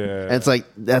song? Yeah. And it's like,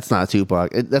 that's not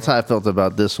Tupac. That's how I felt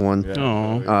about this one.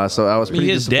 Oh. So I was pretty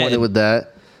He is disappointed dead. with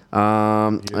that.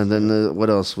 And then what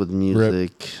else with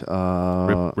music?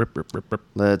 Rip.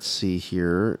 Let's see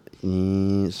here.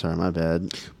 Sorry, my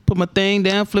bad. Put my thing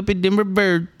down, flip it, then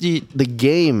revert it. The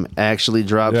Game actually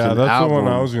dropped Yeah, an that's album. the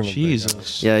one I was going to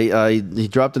Jesus. Yeah, he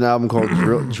dropped an album called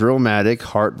Drillmatic,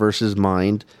 Heart versus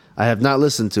Mind. I have not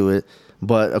listened to it,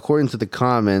 but according to the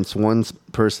comments, one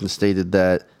person stated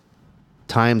that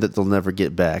time that they'll never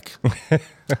get back.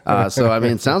 So, I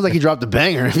mean, it sounds like he dropped a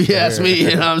banger, if you ask me.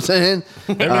 You know what I'm saying?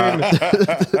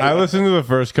 I listened to the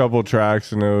first couple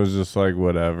tracks and it was just like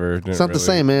whatever. It's not the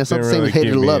same, man. It's not the same as Hate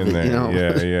It or Love It, you know?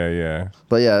 Yeah.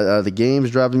 But yeah, the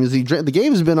Game's dropping music. The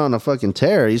Game's been on a fucking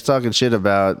tear. He's talking shit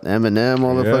about Eminem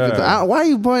all the Yeah. fucking time. Why are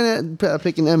you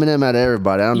picking Eminem out of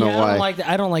everybody? I don't know Yeah, why.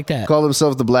 I don't like that. Call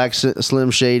himself the Black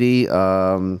Slim Shady.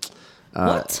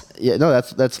 What? Yeah, no,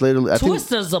 that's literally. I think-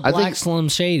 Twista's a I Black think- Slim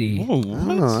Shady. I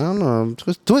don't know.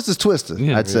 Twist is Twisted.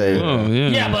 I'd say. Oh, yeah.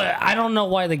 Yeah, but I don't know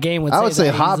why the Game would. I would say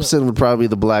that. He's a- Hobson would probably be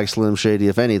the Black Slim Shady,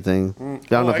 if anything. I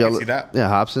don't know if I can y'all see that. Yeah,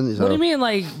 Hobson. What do you mean?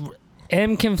 Like,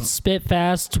 M can spit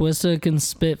fast, Twista can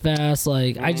spit fast.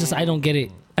 Like, I don't get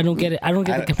it. I don't get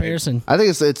the comparison. I think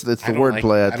it's the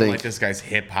wordplay. I don't think. like this guy's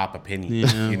hip hop opinion.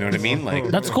 You know what I mean? Like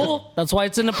That's cool. That's why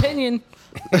it's an opinion.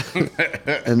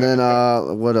 And then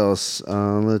what else?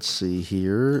 Let's see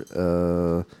here.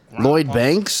 Lloyd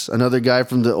Banks, another guy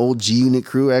from the old G Unit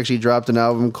crew, actually dropped an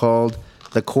album called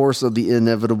 "The Course of the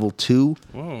Inevitable 2."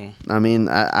 I mean,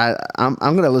 I'm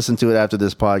gonna listen to it after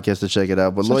this podcast to check it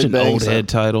out. But Such Lloyd an Banks, old head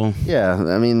title. yeah,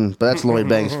 I mean, but that's Lloyd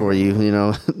Banks for you, you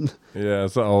know. Yeah,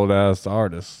 it's an old ass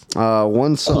artist.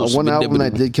 One album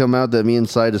that did come out that me and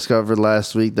Cy discovered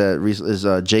last week that is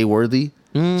Jay Worthy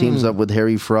teams up with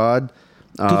Harry Fraud.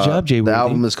 Good job, Jay The Worthy.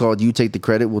 album is called "You Take the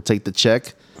Credit, We'll Take the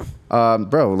Check."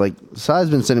 Bro, like Cy's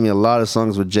been sending me a lot of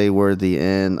songs with Jay Worthy,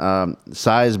 and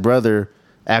Cy's brother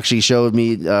actually showed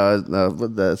me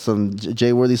some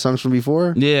Jay Worthy songs from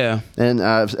before. Yeah. And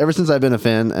ever since I've been a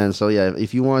fan, and so yeah,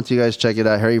 if you want to, guys, check it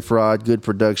out. Harry Fraud, good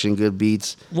production, good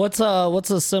beats What's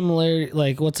a similar,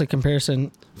 like, what's a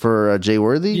comparison? for Jay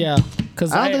Worthy. Yeah,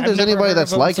 because I don't think there's anybody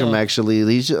that's like him. Actually,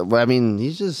 he's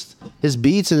just his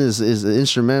beats and his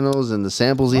instrumentals and the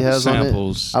samples he has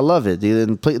samples. on it. I love it, dude.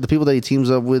 And the people that he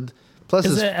teams up with. Plus,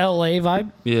 Is it's it LA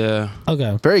vibe? Yeah.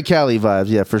 Okay. very Cali vibes.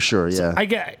 Yeah, for sure. Yeah. I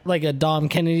get like a Dom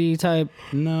Kennedy type.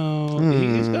 No,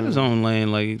 he's got his own lane,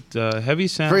 like heavy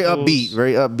samples.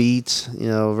 very upbeat. You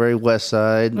know, very West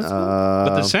Side.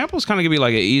 But the samples kind of give me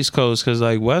like an East Coast, because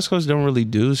like West Coast don't really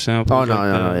do samples. Oh no,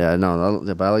 like that. yeah, no.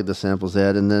 But I like the samples they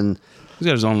had, and then He's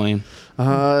got his own lane.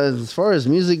 as far as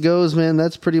music goes, man,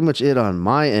 that's pretty much it on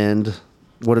my end.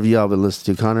 What have y'all been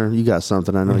listening to, Connor? You got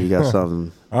something? I know you got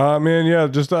something. Man, yeah,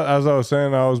 just as I was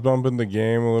saying, I was bumping the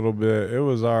game a little bit. It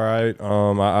was all right.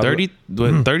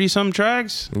 30 some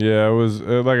tracks. Yeah, it was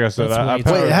like I said. That's I way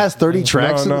powered, Wait, it has 30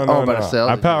 tracks. No, in no, it? no, Oh, about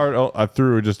no. to say, I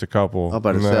threw just a couple. I'm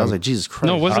about to And say, I was then- like, Jesus Christ.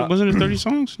 No, wasn't it 30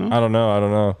 songs? No. I don't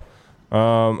know.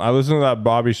 I listened to that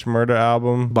Bobby Shmurda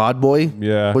album. Bod Boy?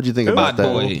 Yeah. What'd you think It about was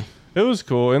that? Boy. It was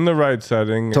cool in the right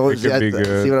setting. So, it could be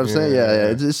good. See what I'm saying? Yeah.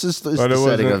 It's just But the it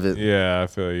setting wasn't. of it. Yeah, I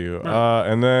feel you.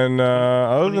 And then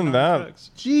other than that,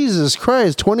 Jesus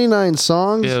Christ, 29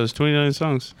 songs? Yeah, it was 29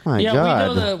 songs. My Yeah,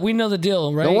 God. we know the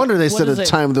deal, right? No wonder they What said is a it?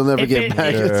 time they'll never If get it-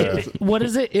 back. What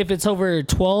is it? If it's over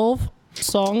 12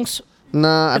 songs,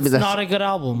 Nah, I it's mean, not a good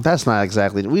album. that's not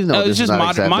exactly. We know No, this it's just is not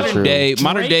exactly modern true. day.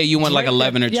 Modern Drake- day, you went like Drake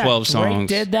 11 or did- 12 Drake songs.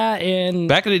 did that in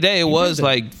Back in the day, it was did that.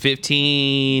 like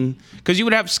 15, because you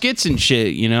would have skits and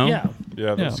shit, you know?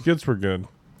 Yeah, the skits were good.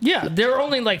 yeah. They're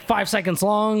only like 5 seconds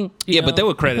long. Yeah, but they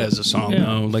would credit as a song, Yeah.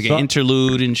 though. Like So- an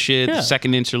interlude and shit, Yeah.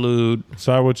 second interlude. Si,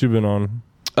 what you been on?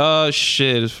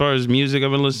 Shit. As far as music,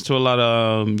 I've been listening to a lot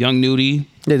of Young Nudie,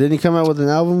 Yeah, didn't he come out with an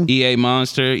album? EA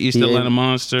Monster, East EA Atlanta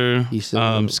Monster, East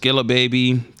Atlanta. Skilla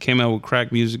Baby came out with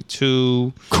Crack Music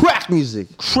 2. Crack music.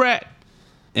 Crack.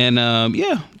 And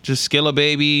yeah, just Skilla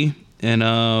Baby. And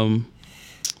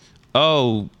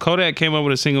Kodak came up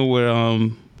with a single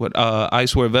with I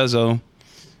Swear Vezo.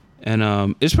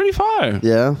 And it's pretty fire.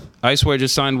 Yeah. I Swear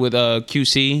just signed with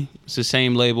QC. It's the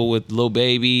same label with Lil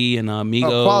Baby and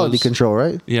Migos. Quality Control,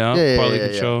 right? Yeah, Quality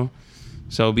Control.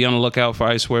 So be on the lookout for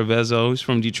I Swear Vezo. He's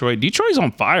from Detroit. Detroit's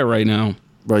on fire right now.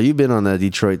 Bro, you've been on that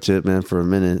Detroit tip, man, for a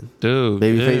minute. Dude.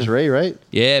 Babyface yeah. Ray, right?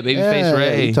 Yeah, Babyface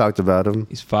Ray. You talked about him.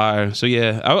 He's fire. So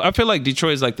yeah, I feel like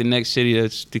Detroit's like the next city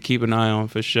that's to keep an eye on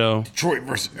for sure. Detroit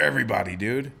versus everybody,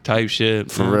 dude. Type shit.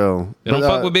 For real. They don't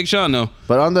fuck with Big Sean though.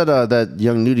 But on that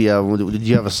Young Nudie album, did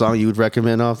you have a song you would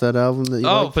recommend off that album? That you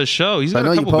Oh, liked? for sure. He's I got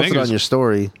know a you couple posted bangers. on your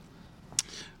story.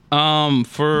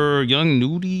 For Young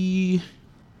Nudie, I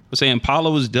was saying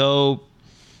Impala was dope.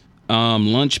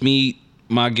 Lunch Meat,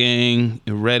 My Gang,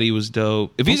 and Ready was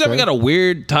dope. If he's ever got a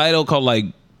weird title called like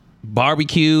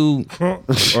Barbecue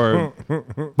or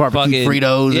Barbecue fucking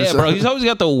Fritos. or yeah, bro. something. He's always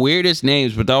got the weirdest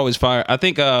names, but they're always fire. I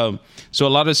think so. A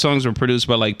lot of songs were produced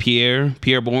by like Pierre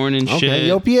Bourne and shit. Okay,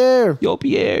 yo, Pierre. Yo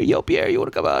Pierre, you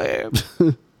wanna come out here?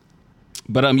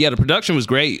 But yeah, the production was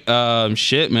great.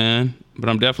 Shit, man. But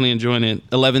I'm definitely enjoying it.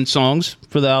 11 songs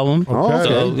for the album. Oh, okay.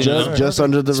 So, you know, just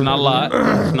under the. it's not a lot.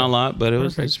 It's not a lot, but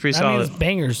it's pretty That solid. means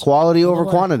bangers. Quality over Like,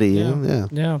 quantity. Yeah.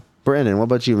 Yeah. Brandon, what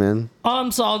about you, man?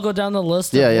 So I'll go down the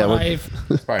list. Yeah, of yeah, What, what-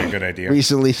 I've, Probably a good idea.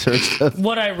 Recently searched up.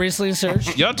 what I recently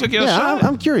searched. Y'all took your Yeah, shot.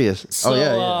 I'm curious. So oh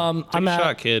yeah, yeah. I'm Take a at.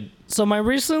 shot, kid. So my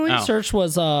recently Ow. search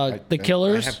was The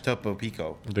Killers, I have Topo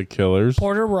Pico. The Killers.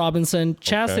 Porter Robinson,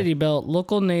 Chastity Belt,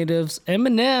 Local Natives,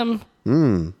 Eminem,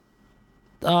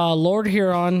 Lord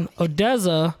Huron,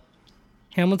 Odessa,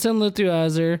 Hamilton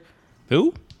Lithizer.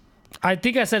 Who? I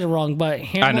think I said it wrong, but I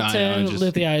Hamilton know, just-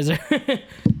 Lithizer.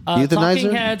 Euthanizer?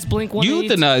 Talking Heads, Blink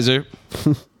 182,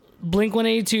 Euthanizer. Blink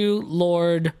 182,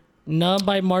 Lord, Numb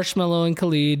by Marshmello and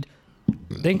Khalid.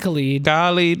 Then Khalid.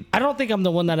 Khalid. I don't think I'm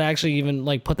the one that actually even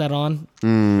like put that on.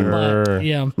 Sure. But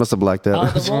yeah. Must have blacked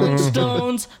out. The Rolling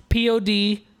Stones,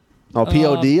 POD. Oh,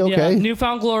 POD. Yeah, Okay.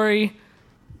 Newfound Glory.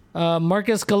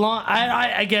 Marcus Galant.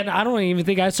 I don't even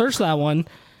think I searched that one.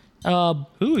 Who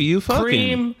are you fucking?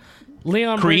 Cream,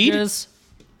 Leon Creed? Bridges,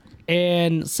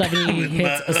 and 70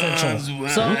 Hits Essential.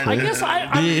 So I guess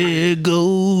I'm There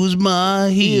goes my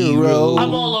hero.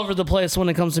 all over the place when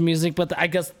it comes to music, but I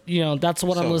guess that's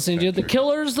what I'm listening to. The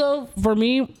Killers, though, for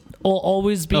me, will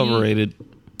always be Overrated.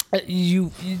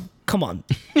 You come on,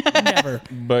 never.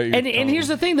 But you- And here's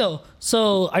the thing, though.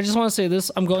 So I just want to say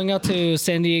this: I'm going out to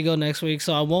San Diego next week,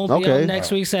 so I won't be Okay. on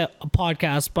next week's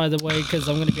podcast, by the way, because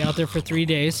I'm going to be out there for 3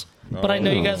 days. But I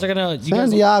know you guys are gonna. San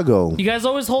Diego. You guys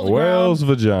always hold the Whale's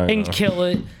ground vagina. and kill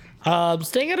it.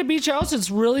 Staying at a beach house.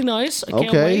 It's really nice. I can't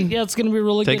Okay. wait. Yeah, it's gonna be a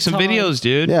really Take good some time. videos,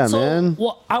 dude. Yeah, So, man.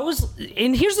 well,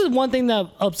 and here's the one thing that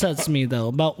upsets me though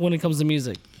about when it comes to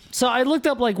music. So I looked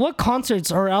up like what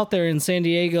concerts are out there in San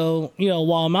Diego.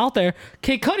 While I'm out there,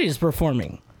 Kid Cudi is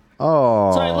performing.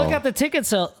 Oh. So I look at the ticket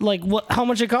sale, like how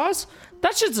much it costs.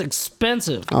 That shit's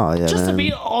expensive. Oh, yeah, just to man.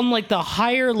 be on like the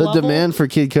higher The level. demand for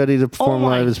Kid Cudi to perform Oh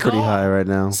my live is pretty God. high right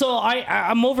now. So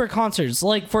I'm over concerts,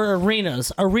 like for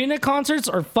arenas. Arena concerts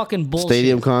are fucking bullshit.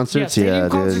 Stadium concerts? stadium Yeah,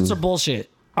 concerts dude. are bullshit.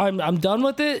 I'm done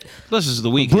with it. This is the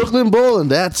weekend. Brooklyn Bowl, and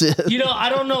that's it. I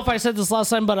don't know if I said this last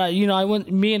time, but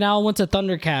me and Al went to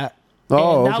Thundercat.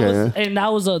 Oh, and okay.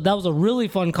 that was a really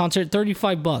fun concert.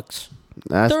 $35.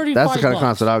 That's the kind of $35.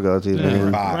 concert I'll go to,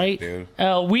 man. Right? Dude.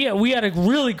 We had a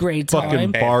really great time.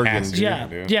 Fucking bargain. Fantastic, Yeah,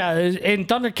 dude. yeah, and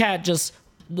Thundercat just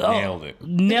Nailed it.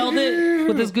 nailed it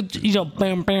with his good,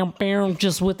 bam, bam, bam,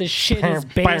 just with his shit, his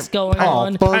bass going Oh,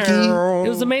 on. funky. It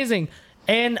was amazing.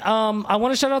 And I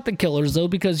want to shout out the Killers though,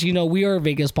 because we are a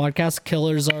Vegas podcast.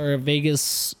 Killers are a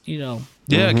Vegas,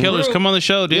 Yeah, Killers, come on the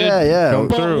show, dude. Yeah, yeah. Come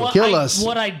But through. what Kill I, us.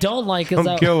 What I don't like is Come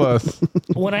that kill us.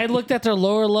 when I looked at their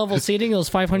lower level seating, it was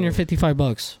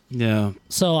 $555. Yeah.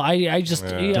 So I just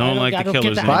I Don't like the I don't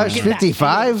Killers get that. I don't get that.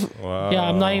 555? Yeah,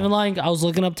 I'm not even lying. I was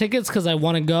looking up tickets because I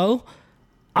want to go.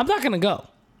 I'm not gonna go.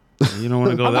 You don't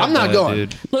want to go that I'm not bad, going.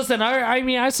 dude. Listen, I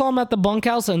mean, I saw him at the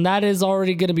bunkhouse, and that is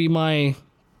already gonna be my.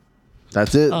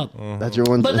 That's it. Oh. That's your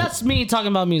one. But that's me talking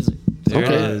about music. There it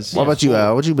okay. is. What about you,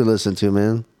 Al? What you been listening to,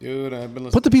 man? Dude, I've been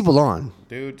listening. Put the people on.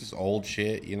 Dude, just old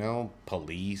shit,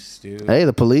 Police, dude. Hey,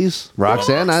 the Police.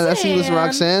 Roxanne. I see you listen to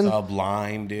Roxanne.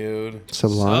 Sublime, dude.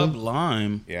 Sublime.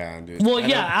 Sublime. Yeah, dude. Well, And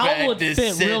yeah, I'm Al back would to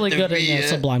fit really good in a Santeria.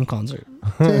 Sublime concert.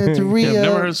 Yeah, I've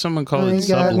never heard someone call it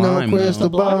Sublime. crystal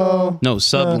though. ball. No,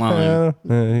 Sublime.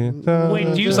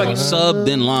 Wait, do you It's like sub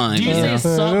then line. do you say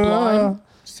Sublime?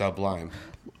 Sublime.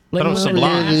 Like Thought it was with a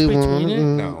Sublime. dash between it?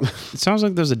 No. It sounds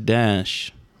like there's a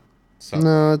dash.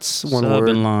 No, it's one Sub word.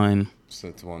 and line.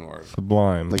 It's one word.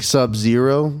 Sublime. Like Sub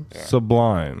Zero.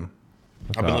 Sublime.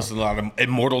 I've been listening to a lot of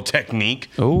Immortal Technique.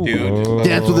 Oh. Dude.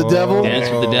 Dance with the Devil. Dance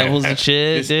with the devils and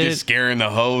shit, Just, dude. just scaring the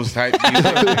hoes type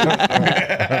music.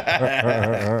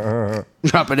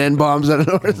 Dropping N bombs out of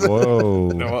nowhere.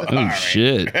 Whoa. Oh,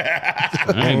 shit.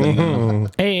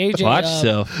 Hey AJ, Watch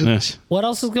yourself. Yes. what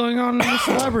else is going on in the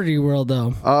celebrity world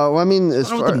though? Well, I mean,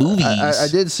 as on with far, the movies? I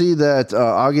did see that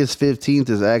August 15th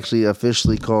is actually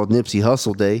officially called Nipsey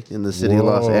Hussle Day in the city of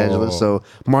Los Whoa. Angeles. So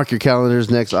mark your calendars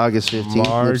next August 15th,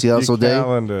 Mark Nipsey Hussle Day.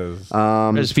 calendars.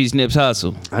 Rest in peace, Nips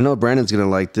Hustle. I know Brandon's going to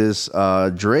like this.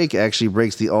 Drake actually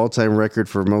breaks the all-time record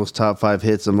for most top 5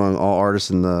 hits among all artists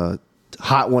in the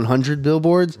Hot 100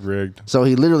 billboards. Rigged. So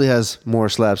he literally has more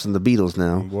slaps than the Beatles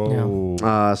now.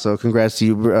 Whoa. So congrats to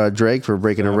you, Drake, for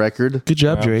breaking a record. Good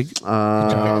job, Drake.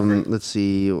 Let's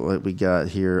see what we got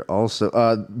here. Also,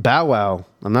 Bow Wow.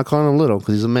 I'm not calling him little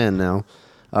because he's a man now.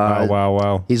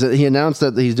 Wow. He announced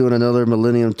that he's doing another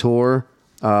Millennium Tour,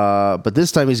 but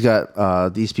this time he's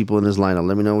got these people in his lineup.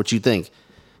 Let me know what you think.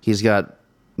 He's got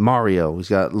Mario. He's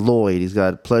got Lloyd. He's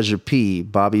got Pleasure P,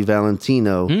 Bobby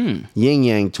Valentino, Yin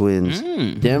Yang Twins,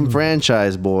 Dem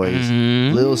Franchise Boys,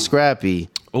 Lil Scrappy,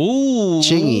 Ooh.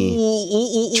 Chingy,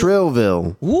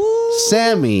 Trillville,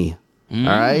 Sammy. All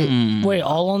right, Wait,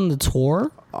 all on the tour?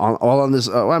 all on this.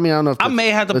 I mean, I don't know. If I may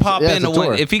have to pop yeah, in it's a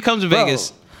tour. if he comes to Bro,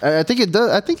 Vegas. I think it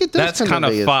does. I think it does. That's kind of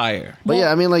Vegas. fire. But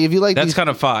yeah, I mean, like if you like, That's these-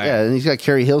 kinda fire. Yeah, and he's got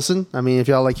Carrie Hilson. I mean, if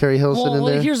y'all like Carrie Hilson in Well,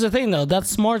 there, here's the thing though. That's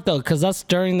smart though, because that's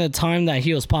during the time that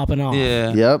he was popping off.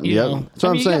 Yeah. yep. You know? That's what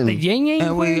I'm you got the saying. Yang Yang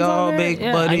And we Twins all on there. big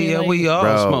Yeah, buddy, I mean, and we all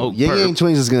Bro, smoke. Yang Yang perp.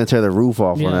 Twins is gonna tear the roof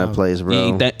off on Yeah. that place, bro.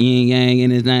 Eat that yin yang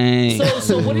in his name.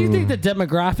 So what do you think the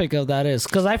demographic of that is?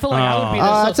 Because I feel like I would be.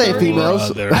 I'd say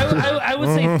females. I would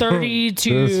say 30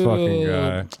 to This fucking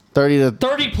guy. 30 to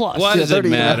 30 plus. Why does it 30,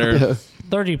 matter? Yeah,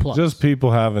 30 plus. Just people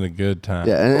having a good time.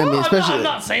 yeah, and I mean, Well, especially I'm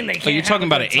not saying they can't. you're talking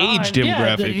have a about good an age time.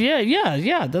 demographic.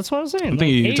 Yeah. That's what I was saying. I'm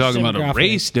thinking you're age talking about a demographic.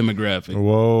 race demographic.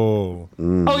 Whoa.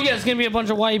 Oh yeah, it's gonna be a bunch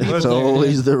of white people. it's there.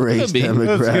 always the race Could be.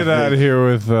 demographic. Let's get out of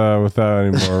here without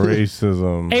any more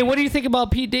racism. Hey, what do you think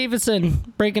about Pete Davidson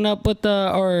breaking up with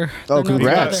the or? Oh, they're not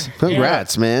congrats! together?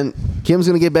 Congrats, man. Kim's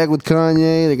gonna get back with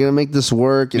Kanye. They're gonna make this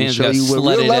work and Man's show got you what real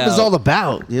slutted love is out. all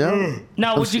about. You know?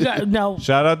 Now, would you guys? Now,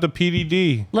 Shout out to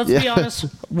PDD. let's be honest.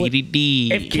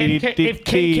 BDD. If Kim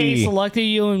K selected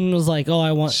you and was like, "Oh,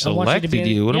 I want you to Selected be,"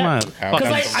 you? What am I? Because fucking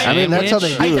I mean, that's how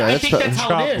they do it. I think that's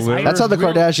how it is. Chocolate. That's how the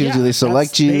Kardashians do. They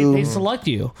select you. They select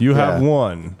you. You Yeah. have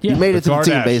one. Yeah. You made it to the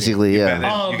team, Kardashian. basically. Yeah,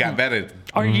 Vetted. You got vetted.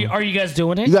 Are you guys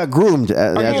doing it? you got groomed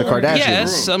as a you- Kardashian.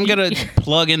 Yes, I'm gonna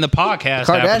plug in the podcast. half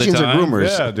of the Kardashians are time.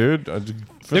 groomers. Yeah, dude.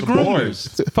 for The the, boys.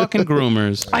 groomers. It's fucking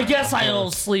groomers. I guess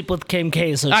I'll sleep with Kim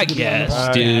K. So I she can be on the guess,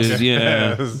 podcast. dude.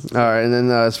 Yeah. All right, and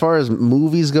then as far as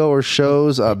movies go or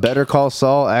shows, Better Call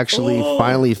Saul actually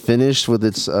finally finished with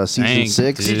its season Dang,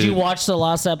 6. dude. Did you watch the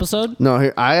last episode? No,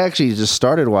 here, I actually just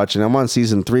started watching. I'm on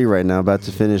season 3 right now, about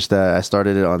to finish that. I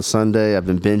started it on Sunday. I've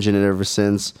been binging it ever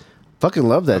since. Fucking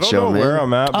love I that don't show, know man. where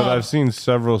I'm at, but I've seen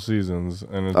several seasons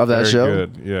and it's Of that very show?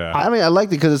 good. Yeah. I mean, I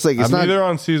liked it because it's like it's I'm not. either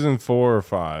on season 4 or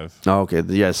 5. Oh, okay,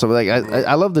 yeah. So like,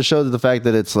 I love the show. The fact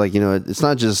that it's like it's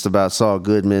not just about Saul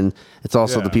Goodman. It's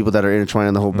also Yeah. the people that are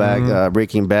intertwining the whole bag.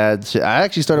 Breaking Bad. I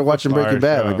actually started watching fire Breaking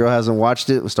Bad. My show. girl hasn't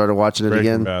watched it. We started watching it Breaking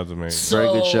again. Bad's amazing. So,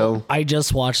 Very good show. I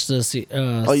just watched the.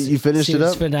 Oh, you finished it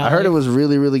series up? finale. I heard it was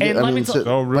really, really good. And I let mean, me tell-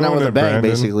 Don't went out ruin with a it, bang,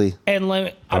 Brandon. basically. And let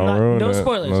me, I'm Don't not, ruin no it.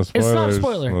 spoilers. No It's not spoilers.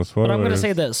 spoiler. No But I'm going to spoilers.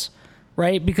 say this,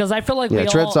 right? Because I feel like Yeah, we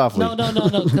tread all. softly. No.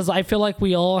 Because I feel like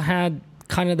we all had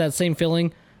kind of that same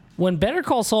feeling when Better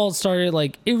Call Saul started.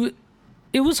 Like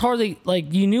it was hardly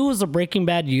like you knew it was a Breaking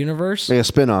Bad universe, Like a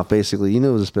spinoff, basically. You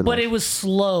knew it was a spinoff. but it was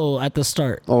slow at the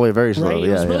start. oh, wait, very slow. Right? Yeah,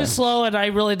 It was really yeah. slow, and I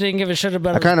really didn't give a shit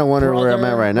about. I kind of wonder where I'm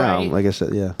at right now. Right? Like I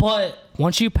said, yeah. But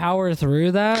once you power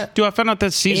through that, Dude, I found out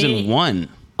that's season It- 1.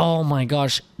 oh my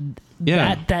gosh,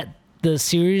 Yeah. that the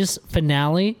series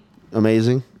finale,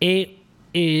 Amazing. it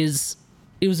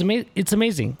was amazing. It's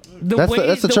amazing.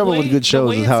 That's the trouble with good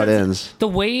shows is how it ends. The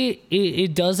way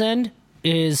it does end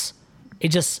is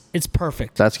it's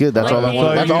perfect. That's good. That's Like, all I you-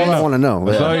 want. That's all I want to know.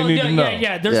 That's Yeah. all you need yeah, to know.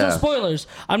 Yeah, there's Yeah. no spoilers.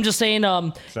 I'm just saying.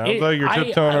 Sounds like you're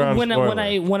tiptoeing around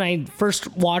when I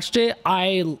first watched it,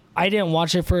 I didn't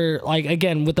watch it for like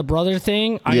again with the brother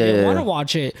thing. I Yeah, didn't yeah, want to yeah.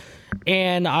 watch it,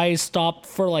 and I stopped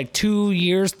for like 2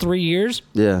 years, 3 years.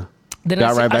 Yeah. Then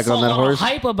Got I, right I back saw on that a lot horse of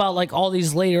hype about like all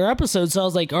these later episodes, so I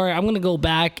was like, all right, I'm gonna go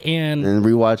back and And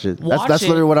rewatch it. Watch That's it.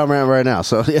 literally what I'm at right now.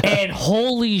 So yeah. and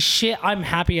holy shit, I'm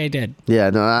happy I did.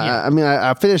 Yeah, no, I mean,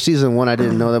 I finished season 1. I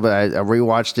didn't know that, but I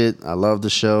rewatched it. I love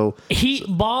the show.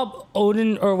 Bob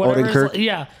Odin or whatever. Odenkirk?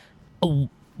 Yeah,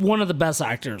 one of the best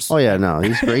actors. Oh yeah, no,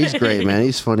 he's great. He's great, man.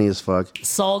 He's funny as fuck.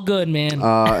 Saul good, man.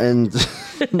 And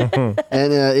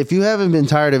if you haven't been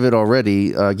tired of it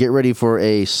already, get ready for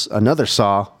another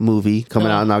Saw movie coming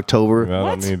out in October. I don't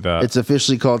What? need that. It's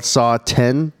officially called Saw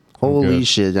 10. Holy good.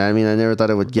 shit! I mean, I never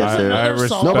thought it would get there. I Another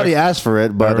Saw. Nobody asked for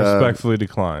it, I but respectfully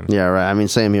decline. yeah, right. I mean,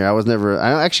 same here.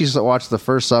 I actually watched the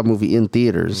first Saw movie in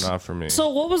theaters. Not for me. So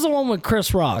what was the one with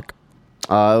Chris Rock? It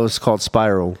was called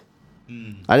Spiral.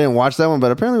 I didn't watch that one,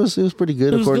 but apparently it was pretty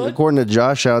good. It was good? According to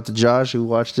Josh, shout out to Josh who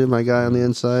watched it, my guy on the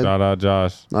inside. Shout out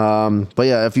Josh. But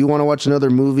yeah, if you want to watch another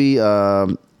movie,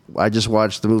 I just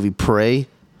watched the movie Prey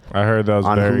I heard that was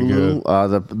on very good.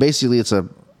 Hulu. Basically, it's a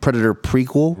Predator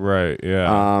prequel. Right,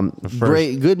 yeah. The first-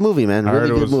 Great, good movie, man. I heard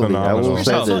Really it good was movie. I will phenomenal.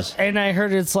 say So- this. And I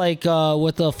heard it's like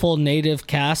with a full Native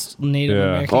cast, Native Yeah.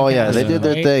 American. Oh yeah, cast, they did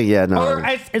their right? thing. Yeah, no. Or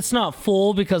it's not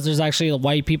full because there's actually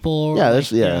white people. Yeah, like,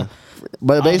 there's yeah.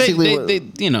 But basically, they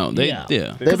you know, they Yeah.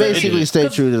 yeah. they basically stay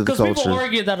true to the Because culture. people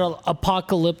argue that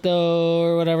Apocalypto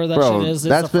or whatever that Bro, shit is.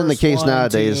 that's been the case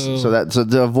nowadays. So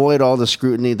to avoid all the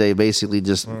scrutiny, they basically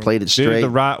just played it Did it straight.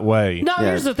 the right way. No, Yeah.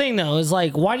 here's the thing though: is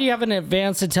like, why do you have an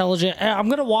advanced, intelligent? I'm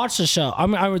gonna watch the show.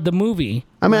 The movie.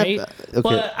 I mean, right? okay.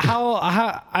 But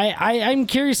I'm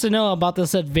curious to know about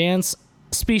this advanced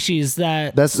species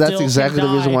That's still exactly can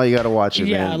the reason die. why you got to watch it,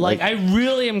 Yeah, man. like I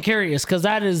really am curious because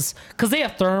they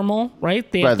have thermal, right?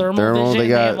 They have Right, thermal vision.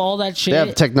 They have all that shit. They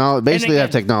have technology. Basically, they have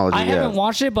And again, technology. I Yeah. haven't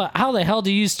watched it, but how the hell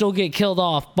do you still get killed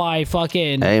off by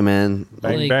fucking? Hey, man.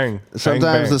 Bang, like- bang. Sometimes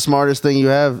bang, bang. the smartest thing you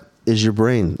have is your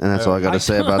brain, and that's all I got to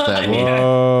say about that. man.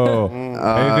 Whoa.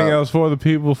 Anything else for the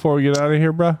people before we get out of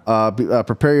here, bro?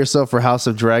 Prepare yourself for House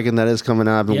of Dragon. That is coming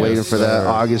out. I've been Yes, waiting for that. sir.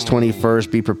 August 21st.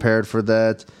 Be prepared for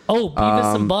that. Oh,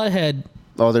 Beavis and Butthead.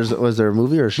 Oh, was there a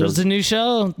movie or a show? There's a new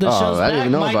show. The Oh, show's I didn't back.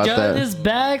 even know My about gun that. is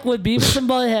back with Beavis and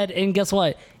Butthead, and guess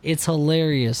what? It's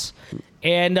hilarious.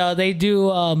 And they do.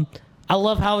 I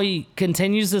love how he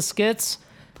continues the skits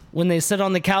when they sit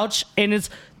on the couch, and it's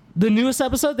the newest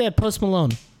episode. They had Post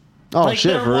Malone. Oh Like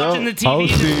shit, they're for watching real? the TV, and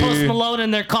Posty. it's Post Malone,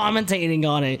 and they're commentating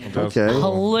on it. Okay.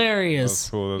 Hilarious. That's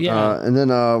cool, that's Yeah. And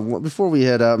then before we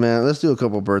head out, man, let's do a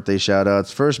couple birthday shout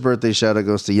outs. First birthday shout out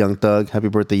goes to Young Thug. Happy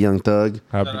birthday, Young Thug.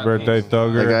 Happy birthday, That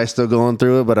Thugger. guy's still going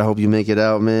through it, but I hope you make it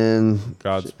out, man.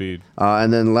 Godspeed.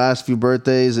 And then last few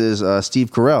birthdays is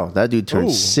Steve Carell. That dude turned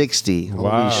Ooh. 60. Holy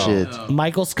Wow. shit.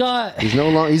 Michael Scott. He's no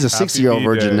longer. He's a 60-year-old Happy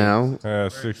virgin B-Day. now. Yeah,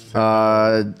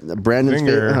 60. Brandon's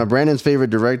Singer. Brandon's favorite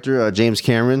director, James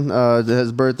Cameron,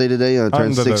 his birthday today. Turned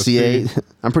Under the 68.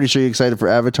 I'm pretty sure you're excited for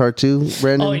Avatar 2,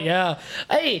 Brandon. Oh yeah.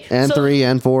 Hey. And 3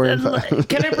 and 4 and 5.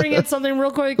 Can I bring in something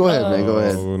real quick? Go ahead, man. Go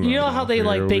ahead. Oh, You know how they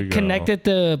here we go. connected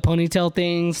the ponytail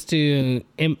things to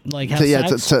have So, yeah,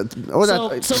 sex? so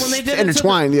So when they did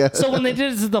intertwined, it to yeah. So when they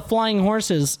did it to the flying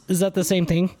horses, is that the same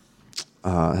thing?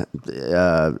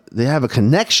 They have a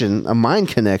connection, a mind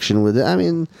connection with it. I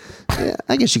mean, yeah,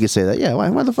 I guess you could say that. Yeah,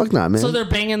 why the fuck not, man? So they're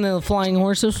banging the flying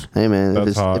horses. Hey, man,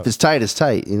 That's hot. if it's tight, it's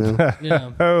tight, you know.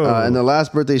 Yeah. And the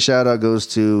last birthday shout out goes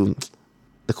to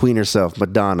the queen herself,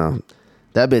 Madonna.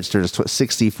 That bitch turns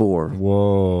 64.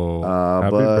 Whoa.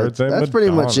 Happy But birthday, that's pretty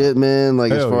much Madonna. it, man.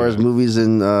 Like as Hell far yeah. as movies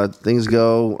and things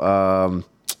go.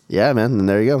 Yeah, man. And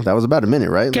there you go. That was about a minute,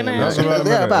 right? Can I ask yeah, you- About a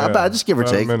minute, about just give or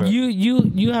About a take. minute.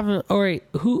 You haven't. All right.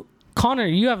 Who? Connor,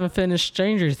 you haven't finished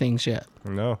Stranger Things yet.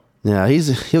 No, Yeah,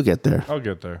 he'll get there. I'll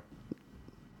get there.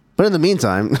 But in the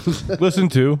meantime, Listen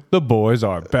to The Boys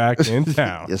Are Back in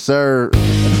Town. yes, sir.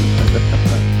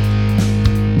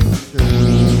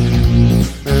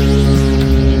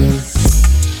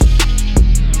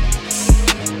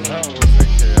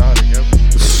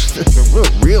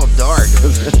 Real dark.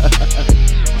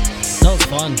 That was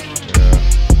fun.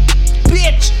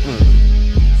 Bitch.